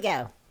 right. here we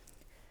go.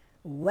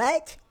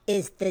 What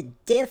is the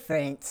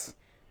difference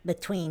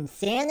between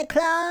Santa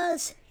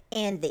Claus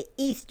and the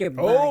Easter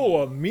Bunny?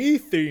 Oh, a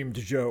me-themed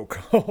joke.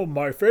 Oh,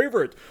 my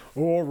favorite.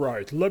 All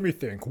right, let me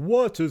think.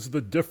 What is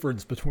the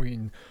difference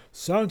between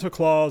Santa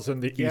Claus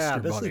and the Yeah, Easter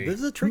this Bunny?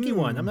 is a tricky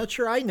one. I'm not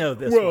sure I know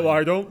this Well, one.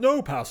 I don't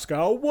know,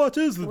 Pascal. What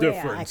is the Well,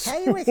 difference? I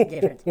tell you what's the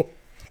difference.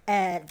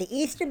 The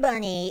Easter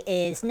Bunny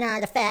is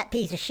not a fat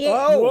piece of shit.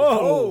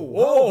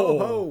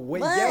 Whoa.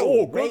 Wait, What? yo,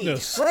 Oh, wait.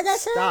 goodness. What'd I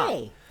Stop.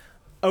 say?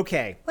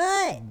 Okay,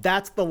 What?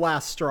 that's the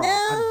last straw.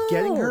 No. I'm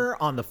getting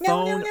her on the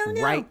phone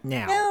No. right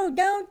now. No,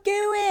 don't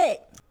do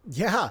it.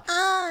 Yeah.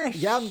 Ah,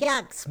 Yeah.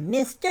 shucks,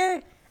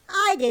 mister.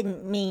 I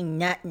didn't mean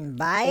nothing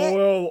by it.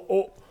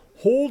 Well,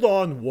 hold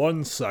on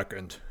 1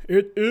 second.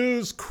 It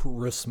is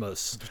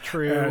Christmas.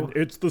 True. And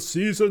it's the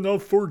season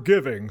of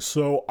forgiving,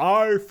 so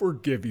I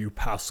forgive you,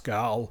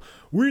 Pascal.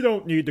 We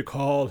don't need to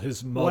call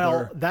his Well,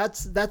 mother.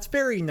 that's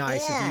very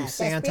nice of you, that's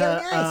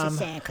Santa. real nice of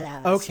Santa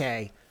Claus.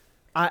 Okay.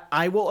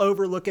 I will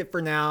overlook it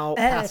for now.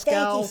 thank you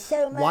Pascal,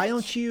 so why much.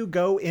 don't you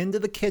go into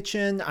the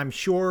kitchen? I'm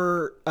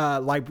sure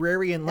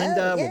Librarian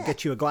Linda will yeah.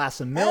 get you a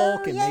glass of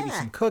milk Oh, and maybe yeah.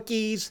 some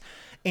cookies.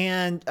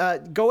 And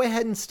go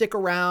ahead and stick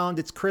around.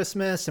 It's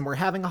Christmas and we're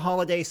having a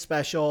holiday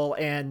special.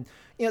 And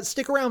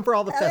stick around for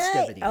all the All right.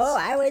 festivities. Oh,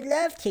 I would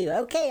love to.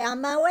 Okay, on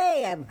my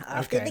way. I'm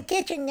off to Okay. the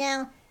kitchen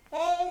now.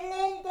 Hey,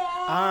 Linda!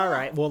 All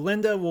right. Well,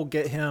 Linda will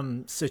get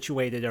him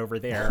situated over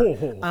there.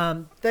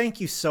 Oh.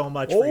 Thank you so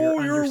much for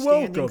your You're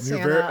understanding, welcome.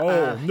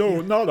 Santa.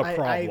 No, not a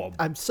problem.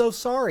 I'm so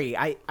sorry.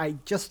 I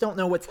just don't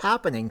know what's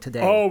happening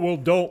today. Oh, well,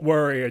 don't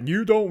worry. And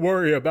you don't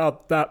worry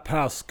about that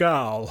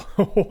Pascal.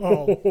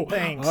 Oh,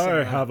 thanks, I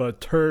Santa. have a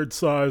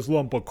turd-sized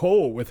lump of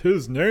coal with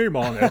his name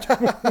on it.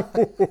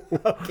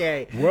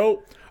 Okay.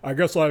 Well, I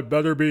guess I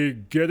better be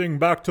getting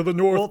back to the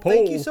North Pole.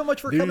 Thank you so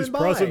much for These coming by.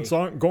 presents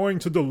aren't going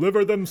to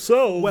deliver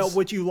themselves. Well,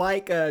 would you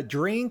like a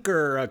drink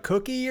or a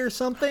cookie or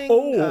something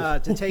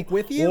to take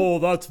with you? Oh,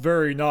 that's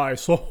very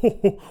nice.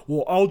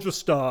 Well, I'll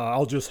just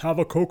have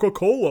a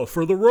Coca-Cola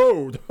for the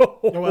road.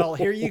 Well,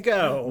 here you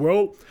go.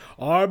 Well,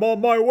 I'm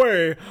on my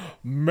way.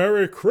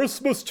 Merry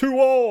Christmas to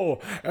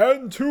all,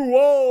 and to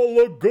all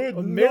a good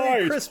night.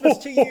 Merry Christmas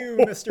to you,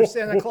 Mr.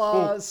 Santa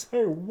Claus.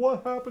 Hey,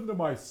 what happened to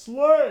my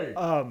sleigh?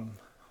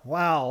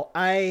 Wow,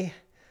 I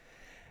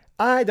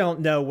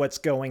don't know what's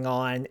going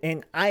on,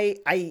 and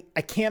I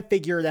can't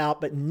figure it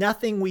out, but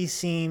nothing we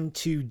seem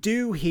to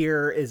do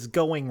here is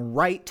going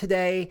right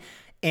today,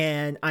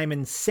 and I'm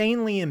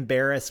insanely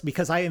embarrassed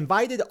because I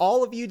invited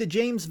all of you to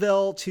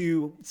Jaymesville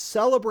to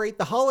celebrate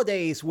the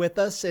holidays with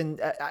us, and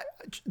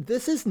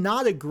this is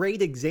not a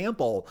great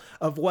example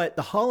of what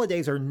the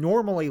holidays are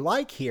normally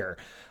like here,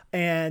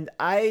 and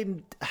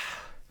I'm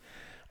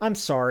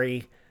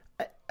sorry.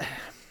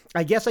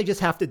 I guess I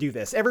just have to do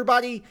this.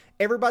 Everybody,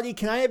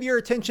 can I have your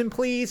attention,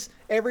 please?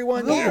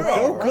 Everyone?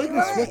 Oh,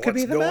 goodness, what could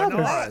be the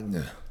matter?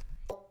 on?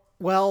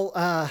 Well,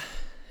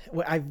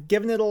 I've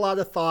given it a lot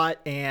of thought,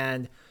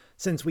 and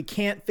since we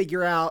can't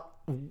figure out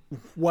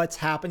what's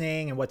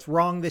happening and what's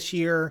wrong this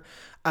year,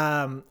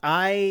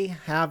 I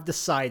have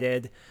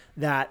decided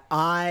that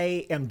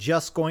I am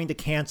just going to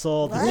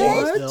cancel the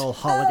Jaymesville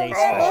holiday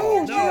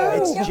special. no.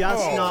 It's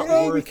just not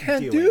worth we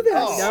can't doing. do this.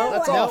 No,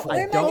 That's no, awful. I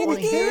What am I don't gonna want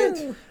to hear it.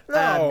 do?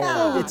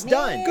 It's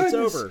done. It's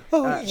over.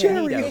 Oh,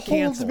 Jerry, Nito, hold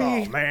cancel.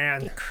 me. Oh,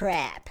 man.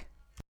 Crap.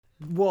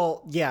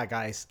 Well, yeah,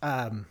 guys.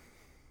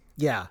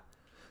 Yeah.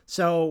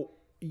 So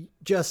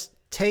just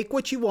take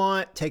what you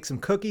want. Take some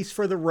cookies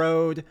for the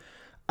road.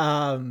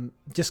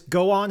 Just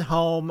go on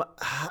home.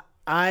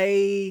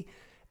 I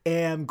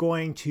am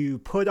going to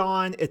put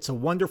on It's a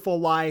Wonderful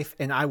Life,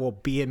 and I will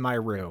be in my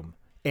room.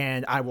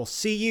 And I will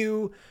see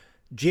you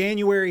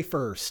January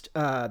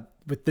 1st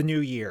with the new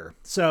year.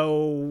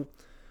 So,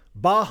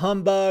 bah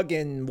humbug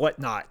and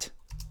whatnot.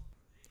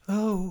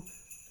 Oh,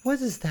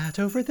 what is that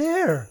over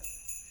there?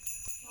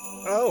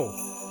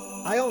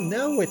 Oh, I don't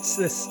know. It's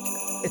this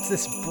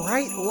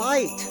bright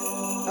light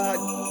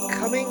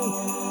coming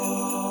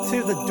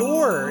to the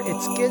door.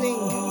 It's getting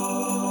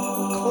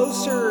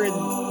closer and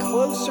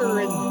closer,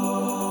 and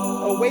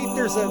oh wait,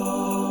 there's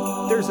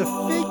a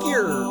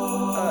figure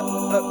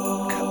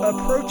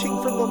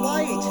approaching from the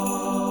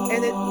light,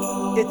 and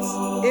it's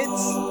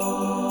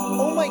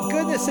oh my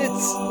goodness,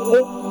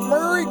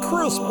 Merry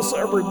Christmas,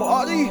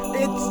 everybody.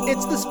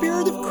 it's the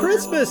spirit of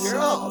Christmas,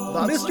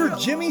 that's Mr.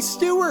 Jimmy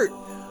Stewart.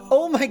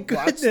 Oh my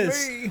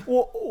goodness! me.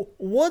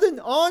 What an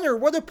honor!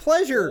 What a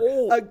pleasure!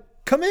 Oh.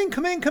 Come in!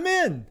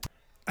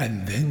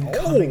 And then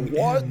coming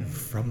what? in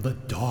from the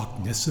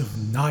darkness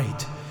of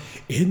night,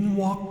 in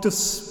walked a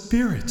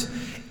spirit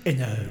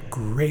in a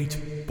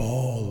great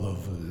ball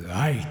of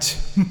light.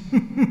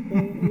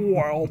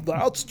 Well,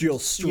 that's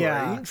just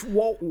strange. Yeah.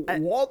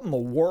 What in the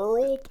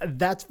world?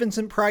 That's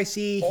Vincent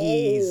Pricey.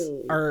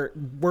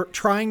 We're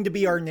trying to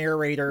be our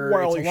narrator.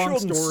 Well, it's a he long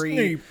shouldn't story.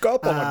 sneak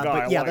up on a guy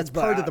but yeah, like that's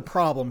part of that. the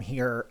problem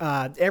here.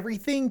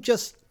 Everything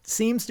just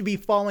seems to be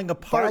falling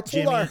apart, That's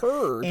Jimmy. what I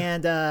heard.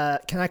 And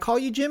can I call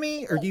you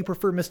Jimmy, or do you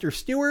prefer Mr.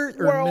 Stewart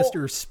or Well,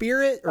 Mr.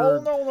 Spirit?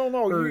 Or, no.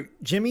 or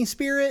Jimmy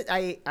Spirit?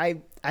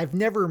 I've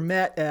never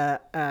met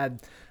a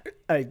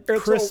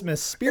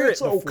Christmas spirit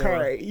It's before.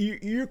 okay.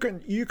 You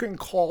can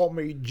call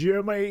me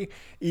Jimmy.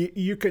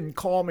 You can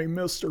call me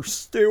Mr.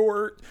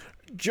 Stewart.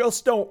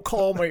 Just don't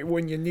call me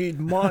when you need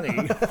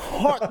money.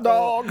 Hot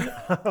dog.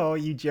 Oh,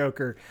 you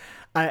joker.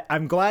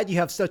 I'm glad you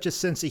have such a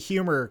sense of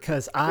humor,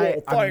 because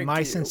thank my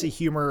you. sense of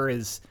humor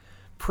is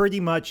pretty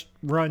much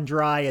run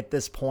dry at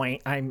this point.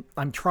 I'm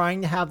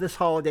trying to have this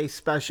holiday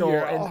special,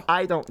 Yeah. and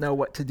I don't know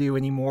what to do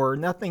anymore.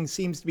 Nothing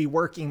seems to be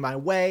working my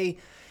way,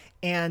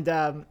 and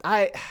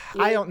I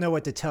don't know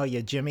what to tell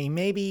you, Jimmy.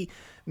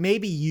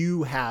 Maybe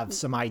you have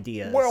some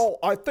ideas. Well,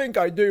 I think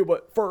I do,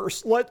 but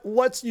first,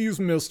 let's use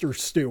Mr.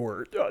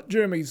 Stewart.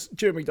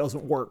 Jimmy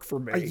doesn't work for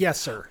me. yes,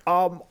 sir.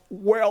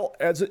 Well,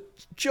 as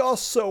it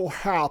just so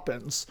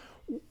happens,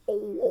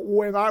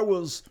 when I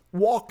was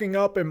walking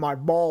up in my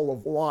ball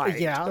of light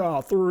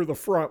through the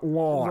front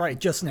lawn, Right,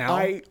 just now.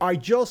 I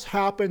just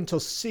happened to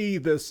see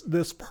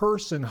this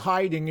person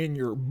hiding in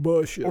your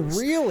bushes.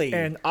 Really?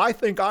 And I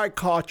think I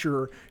caught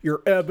your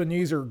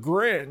Ebenezer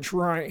Grinch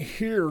right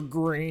here,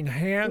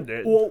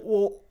 green-handed.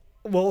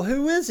 Well,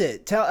 who is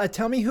it?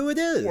 Tell me who it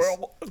is.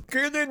 Well,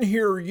 get in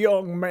here,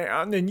 young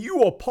man, and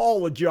you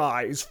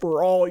apologize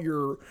for all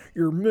your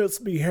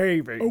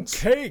misbehaving.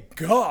 Okay,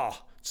 gah.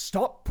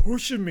 Stop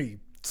pushing me,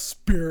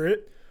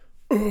 spirit.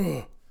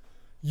 Ugh.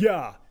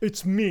 Yeah,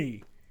 it's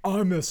me,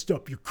 I messed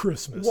up your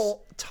Christmas.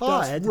 Well,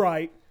 Todd. That's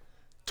right.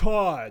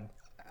 Todd.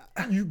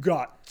 You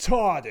got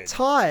Todded.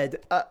 Todd,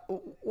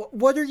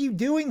 what are you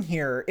doing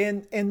here?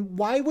 And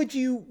why would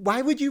you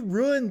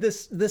ruin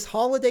this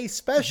holiday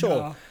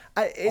special?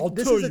 Yeah,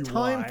 This tell is a you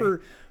time why.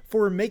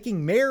 for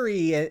making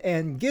merry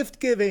and gift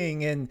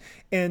giving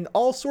and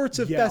all sorts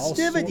of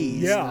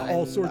festivities.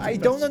 All sorts of I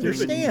don't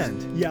festivities.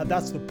 understand. Yeah,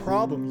 that's the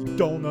problem. You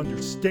don't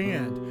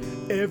understand.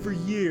 Every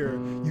year,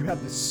 you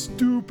have this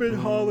stupid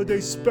holiday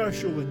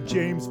special in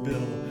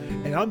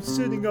Jaymesville, and I'm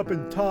sitting up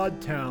in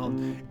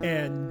Toddtown,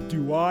 and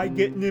do I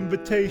get an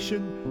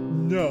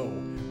invitation? No.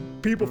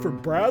 People from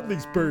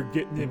Bradleysburg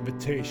get an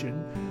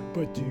invitation,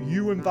 but do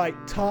you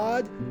invite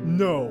Todd?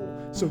 No.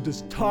 So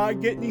does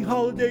Todd get any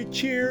holiday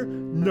cheer?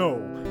 No.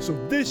 So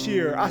this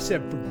year, I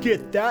said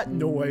forget that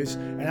noise,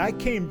 and I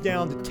came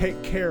down to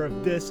take care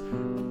of this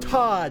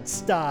Todd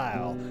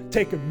style,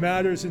 taking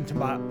matters into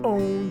my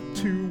own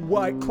 2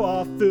 White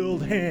Claw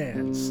filled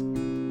hands.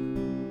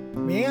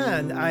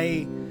 Man,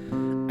 I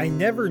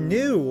never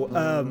knew,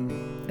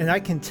 and I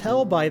can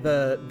tell by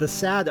the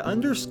sad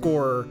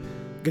underscore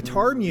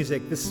guitar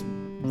music, this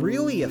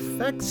really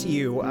affects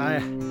you. I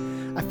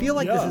feel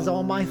like this is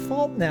all my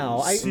fault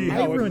now. See I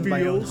how it ruined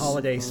my own feels?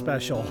 holiday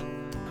special.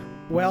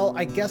 Well,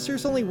 I guess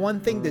there's only one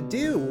thing to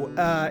do,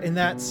 and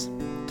that's,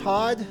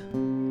 Todd,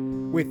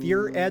 with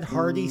your Ed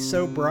Hardy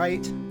so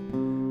bright,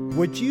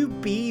 would you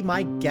be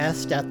my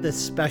guest at this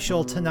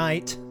special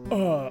tonight?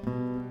 I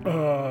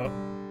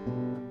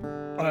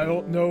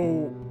don't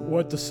know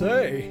what to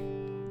say.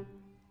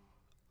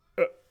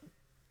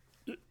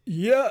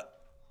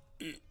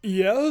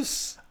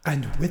 Yes?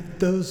 And with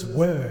those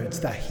words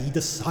that he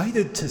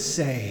decided to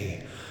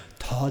say,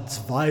 Todd's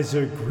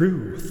visor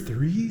grew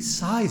 3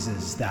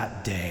 sizes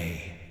that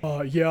day.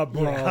 Yeah,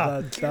 bro,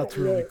 Yeah. that's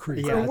really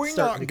creepy. Yeah, Can it's we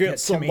starting not to get get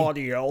to me.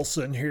 somebody else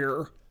in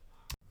here?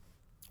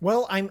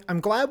 Well,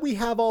 I'm glad we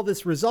have all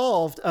this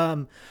resolved.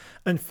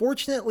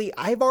 Unfortunately,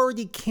 I've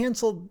already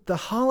canceled the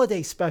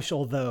holiday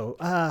special, though.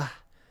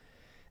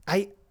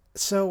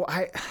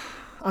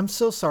 I'm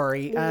so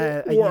sorry.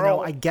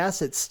 I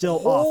guess it's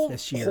still off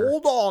this year.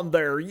 Hold on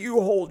there.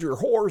 You hold your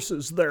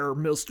horses there,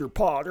 Mr.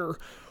 Potter.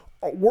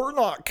 We're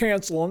not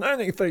canceling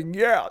anything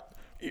yet.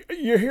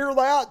 You hear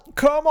that?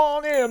 Come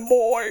on in,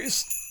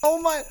 boys. Oh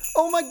my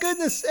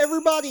goodness,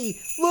 everybody!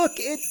 Look,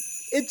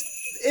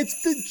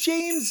 it's the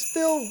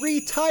Jaymesville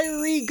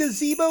Retiree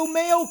Gazebo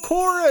Male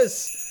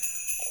Chorus.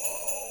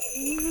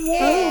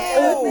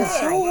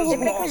 It's a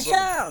big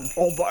song.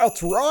 Oh,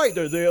 that's right,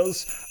 it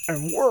is.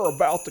 And we're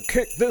about to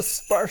kick this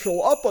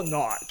special up a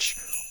notch.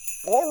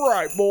 All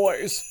right,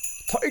 boys,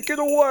 take it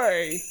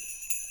away.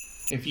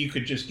 If you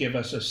could just give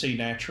us a C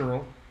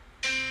natural.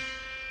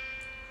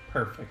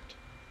 Perfect.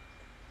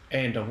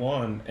 And a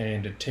 1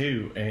 and a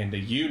 2 and a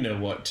you know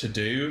what to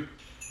do.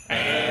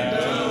 And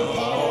a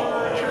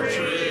partridge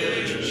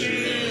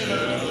in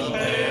a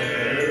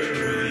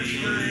pear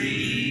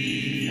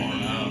tree.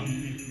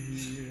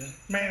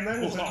 Man,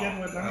 that was a good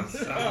one. This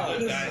is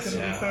going to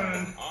be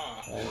fun.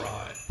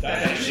 Alright.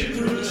 Dashing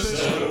through the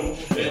snow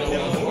in a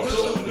one-horse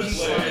open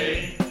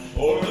sleigh.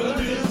 O'er the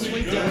fields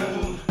we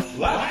go,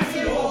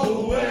 laughing all the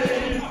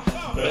way.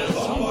 Bells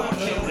on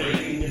bobtail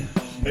ring,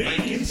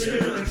 making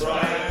spirits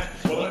bright.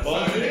 What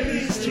fun it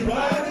is to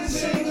ride and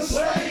sing the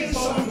sleighing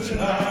song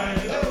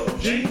tonight. Oh,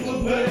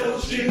 jingle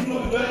bells, jingle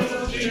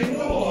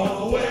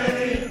all the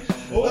way.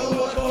 Oh,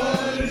 what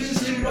fun it is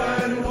to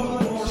ride in a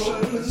one-horse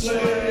open sleigh.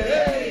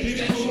 Hey,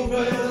 jingle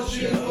bells,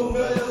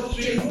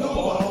 jingle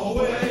all the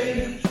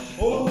way.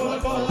 Oh,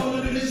 what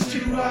fun it is to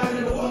ride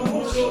in a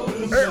one-horse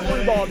open sleigh.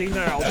 Everybody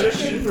now,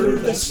 Dashing through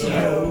the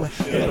snow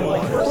in a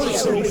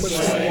one-horse open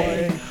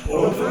sleigh.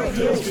 Over the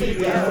hills we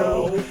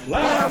go,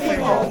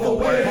 laughing all the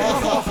way.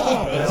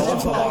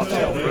 Bells on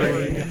bobtail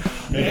ring,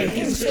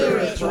 making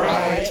spirits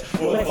bright.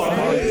 What fun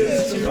it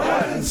is to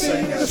ride and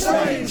sing a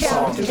sleighing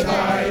song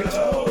tonight.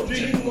 Oh,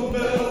 jingle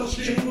bells,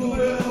 jingle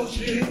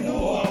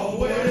all the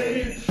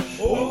way.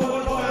 Oh,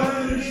 what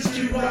fun it is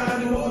to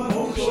ride in a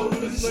one-horse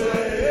open sleigh.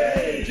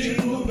 Hey,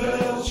 jingle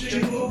bells,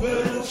 jingle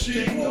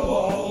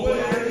all the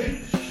way.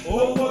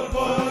 Oh, what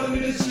fun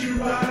it is to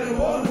ride in a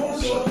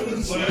one-horse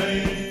open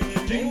sleigh.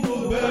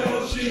 Jingle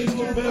bells,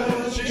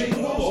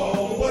 jingle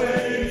all the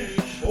way.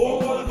 Oh,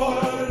 what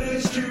fun it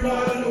is to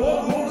ride in a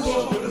one-horse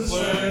open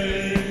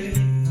sleigh.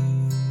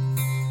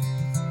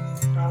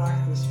 I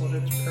like this one,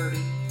 it's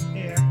pretty.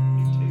 Yeah,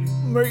 me too.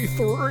 Me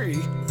 3.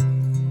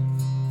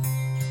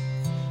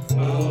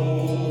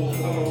 Oh,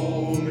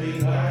 holy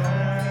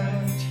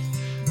night,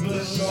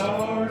 the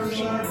stars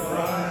are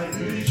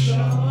brightly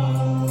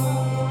shining.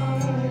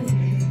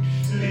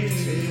 It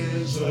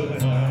is the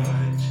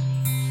night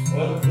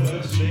of the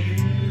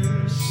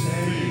dear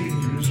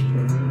Savior's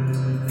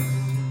birth.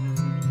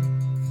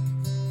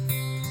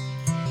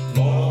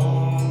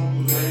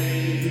 Long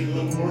lay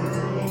the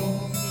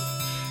world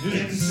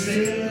in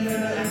sin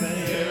and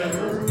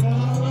error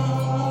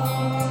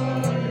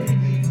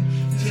pining,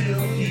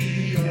 till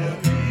he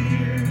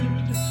appeared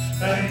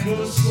and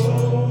the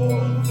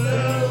soul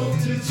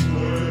felt its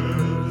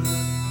worth.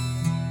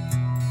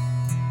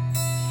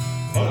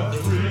 A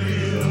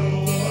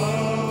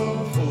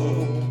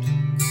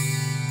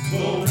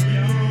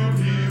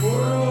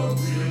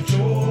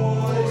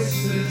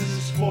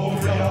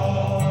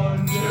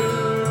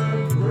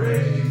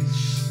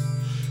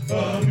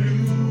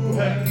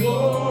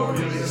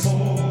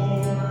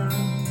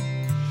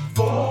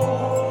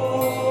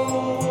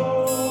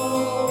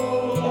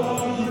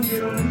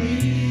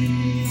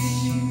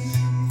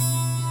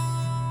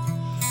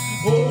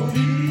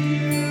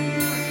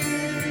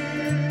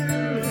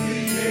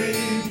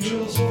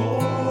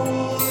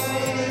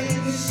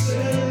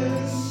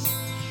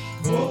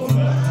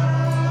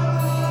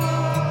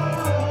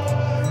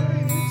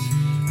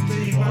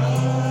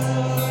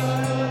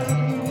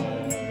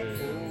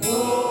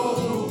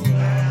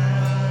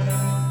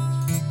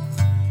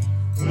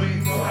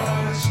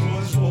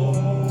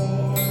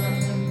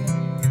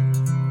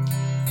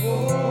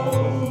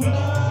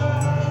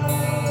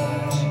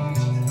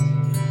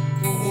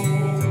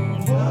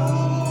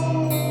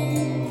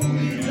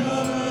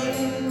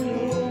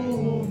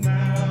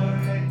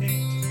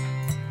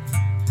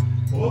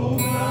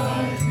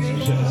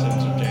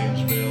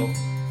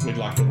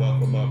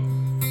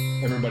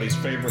everybody's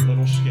favorite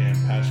little scamp,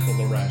 Haskell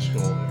the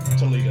Rascal,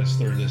 to lead us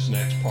through this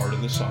next part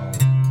of the song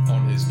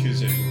on his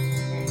kazoo.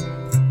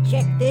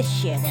 Check this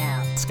shit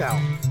out.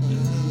 Scout.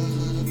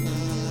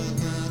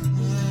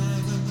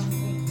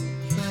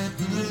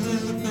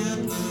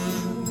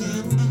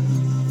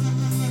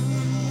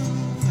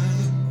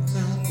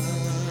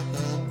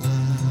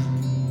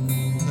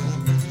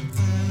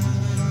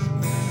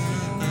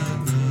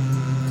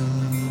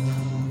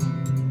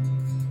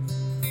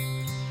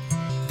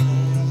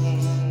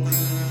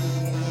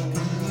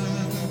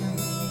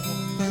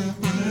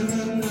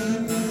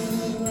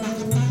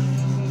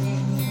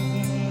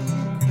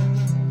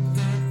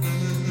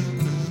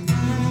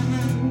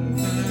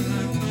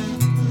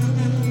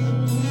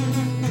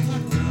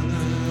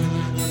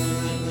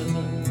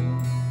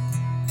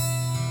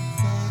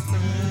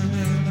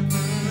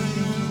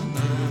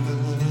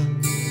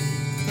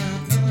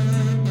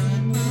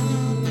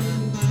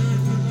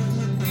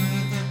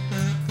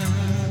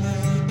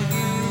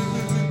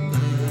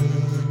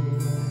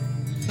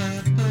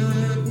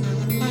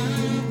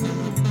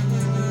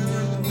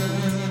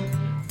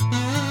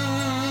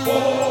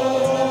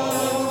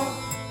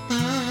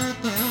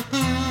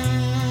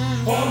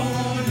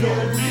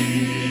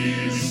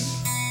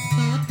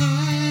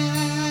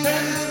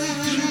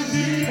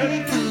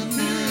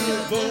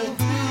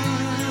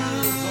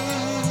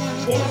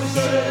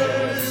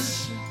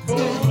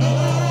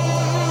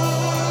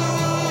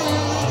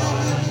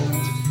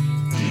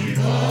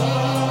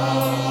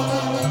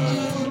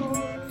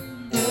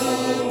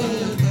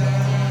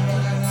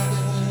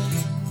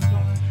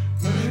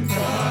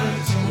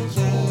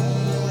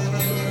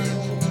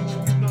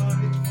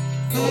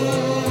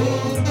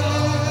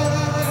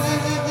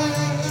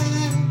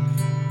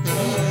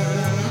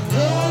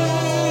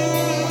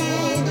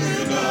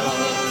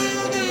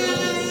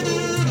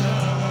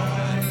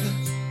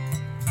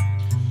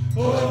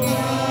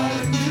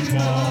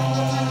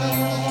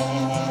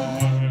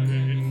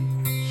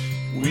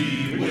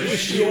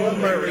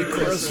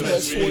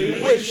 Christmas,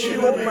 we wish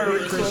you a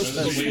Merry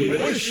Christmas, we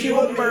wish you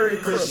a Merry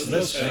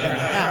Christmas and a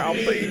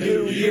Happy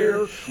New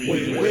Year.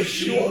 We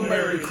wish you a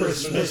Merry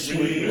Christmas,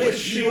 we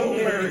wish you a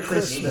Merry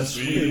Christmas,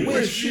 we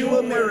wish you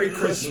a Merry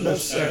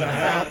Christmas and a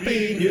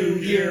Happy New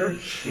Year.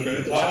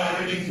 Well,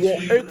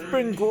 it's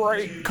been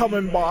great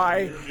coming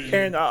by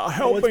and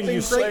helping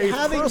you say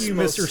having you,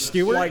 Mr.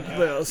 Stewart. like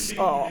this.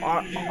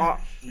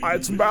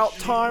 It's about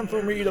time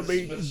for me to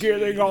be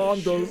getting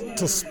on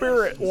to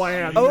Spirit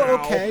Land Oh,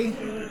 now. okay.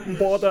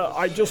 But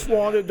I just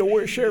wanted to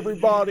wish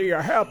everybody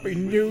a Happy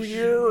New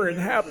Year and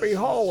Happy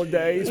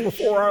Holidays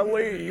before I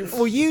leave.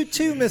 Well, you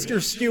too,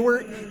 Mr.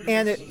 Stewart.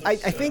 And I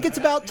think it's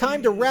about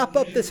time to wrap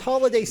up this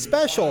holiday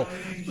special.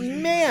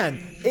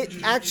 Man, it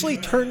actually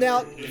turned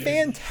out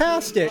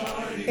fantastic.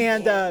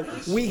 And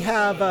we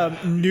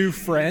have new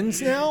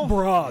friends now.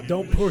 Bruh,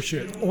 don't push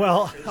it.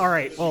 Well, all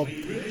right. Well,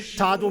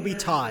 Todd will be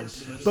Todd.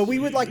 But we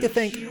would like to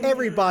thank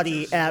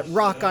everybody at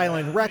Rock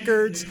Island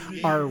Records,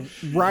 our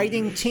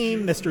writing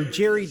team, Mr.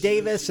 Jerry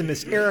Davis and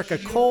Miss Erica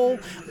Cole,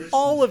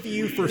 all of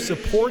you for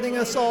supporting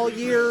us all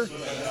year.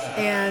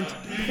 And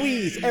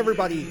please,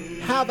 everybody,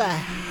 have a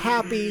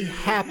happy,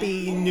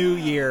 happy New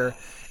Year.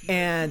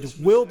 And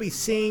we'll be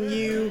seeing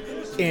you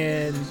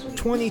in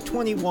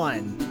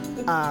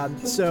 2021.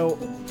 So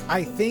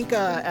I think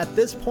at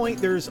this point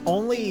there's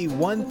only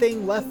one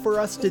thing left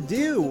for us to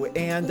do.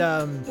 And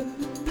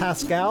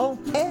Pascal,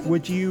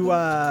 would you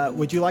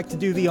like to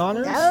do the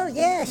honors? Oh,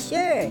 yeah,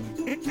 sure.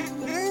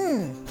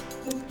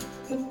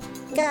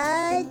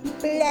 God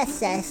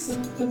bless us,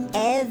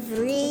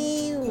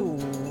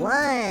 everyone.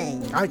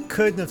 I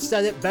couldn't have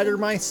said it better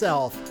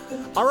myself.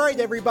 All right,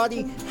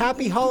 everybody,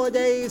 happy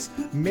holidays,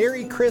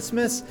 Merry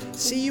Christmas.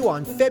 See you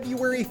on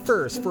February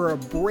 1st for a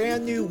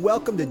brand new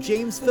Welcome to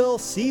Jaymesville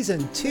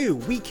Season 2.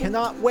 We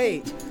cannot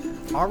wait.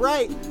 All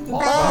right.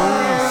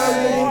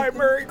 Bye.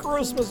 Merry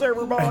Christmas,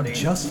 everybody. And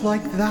just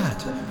like that,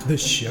 the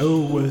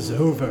show was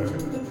over.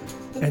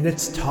 And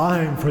it's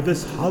time for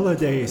this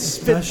holiday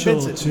special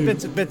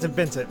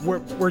Vincent,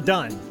 we're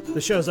done. The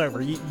show's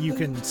over. You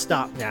can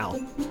stop now.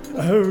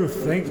 Oh,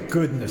 thank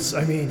goodness.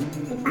 I mean,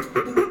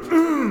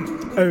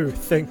 oh,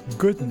 thank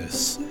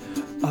goodness.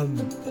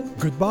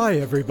 Goodbye,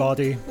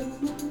 everybody.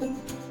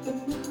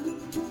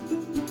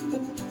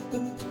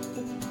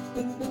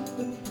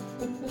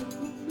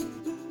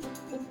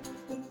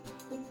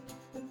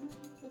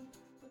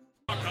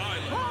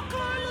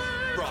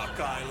 Rock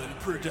Island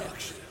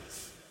Production.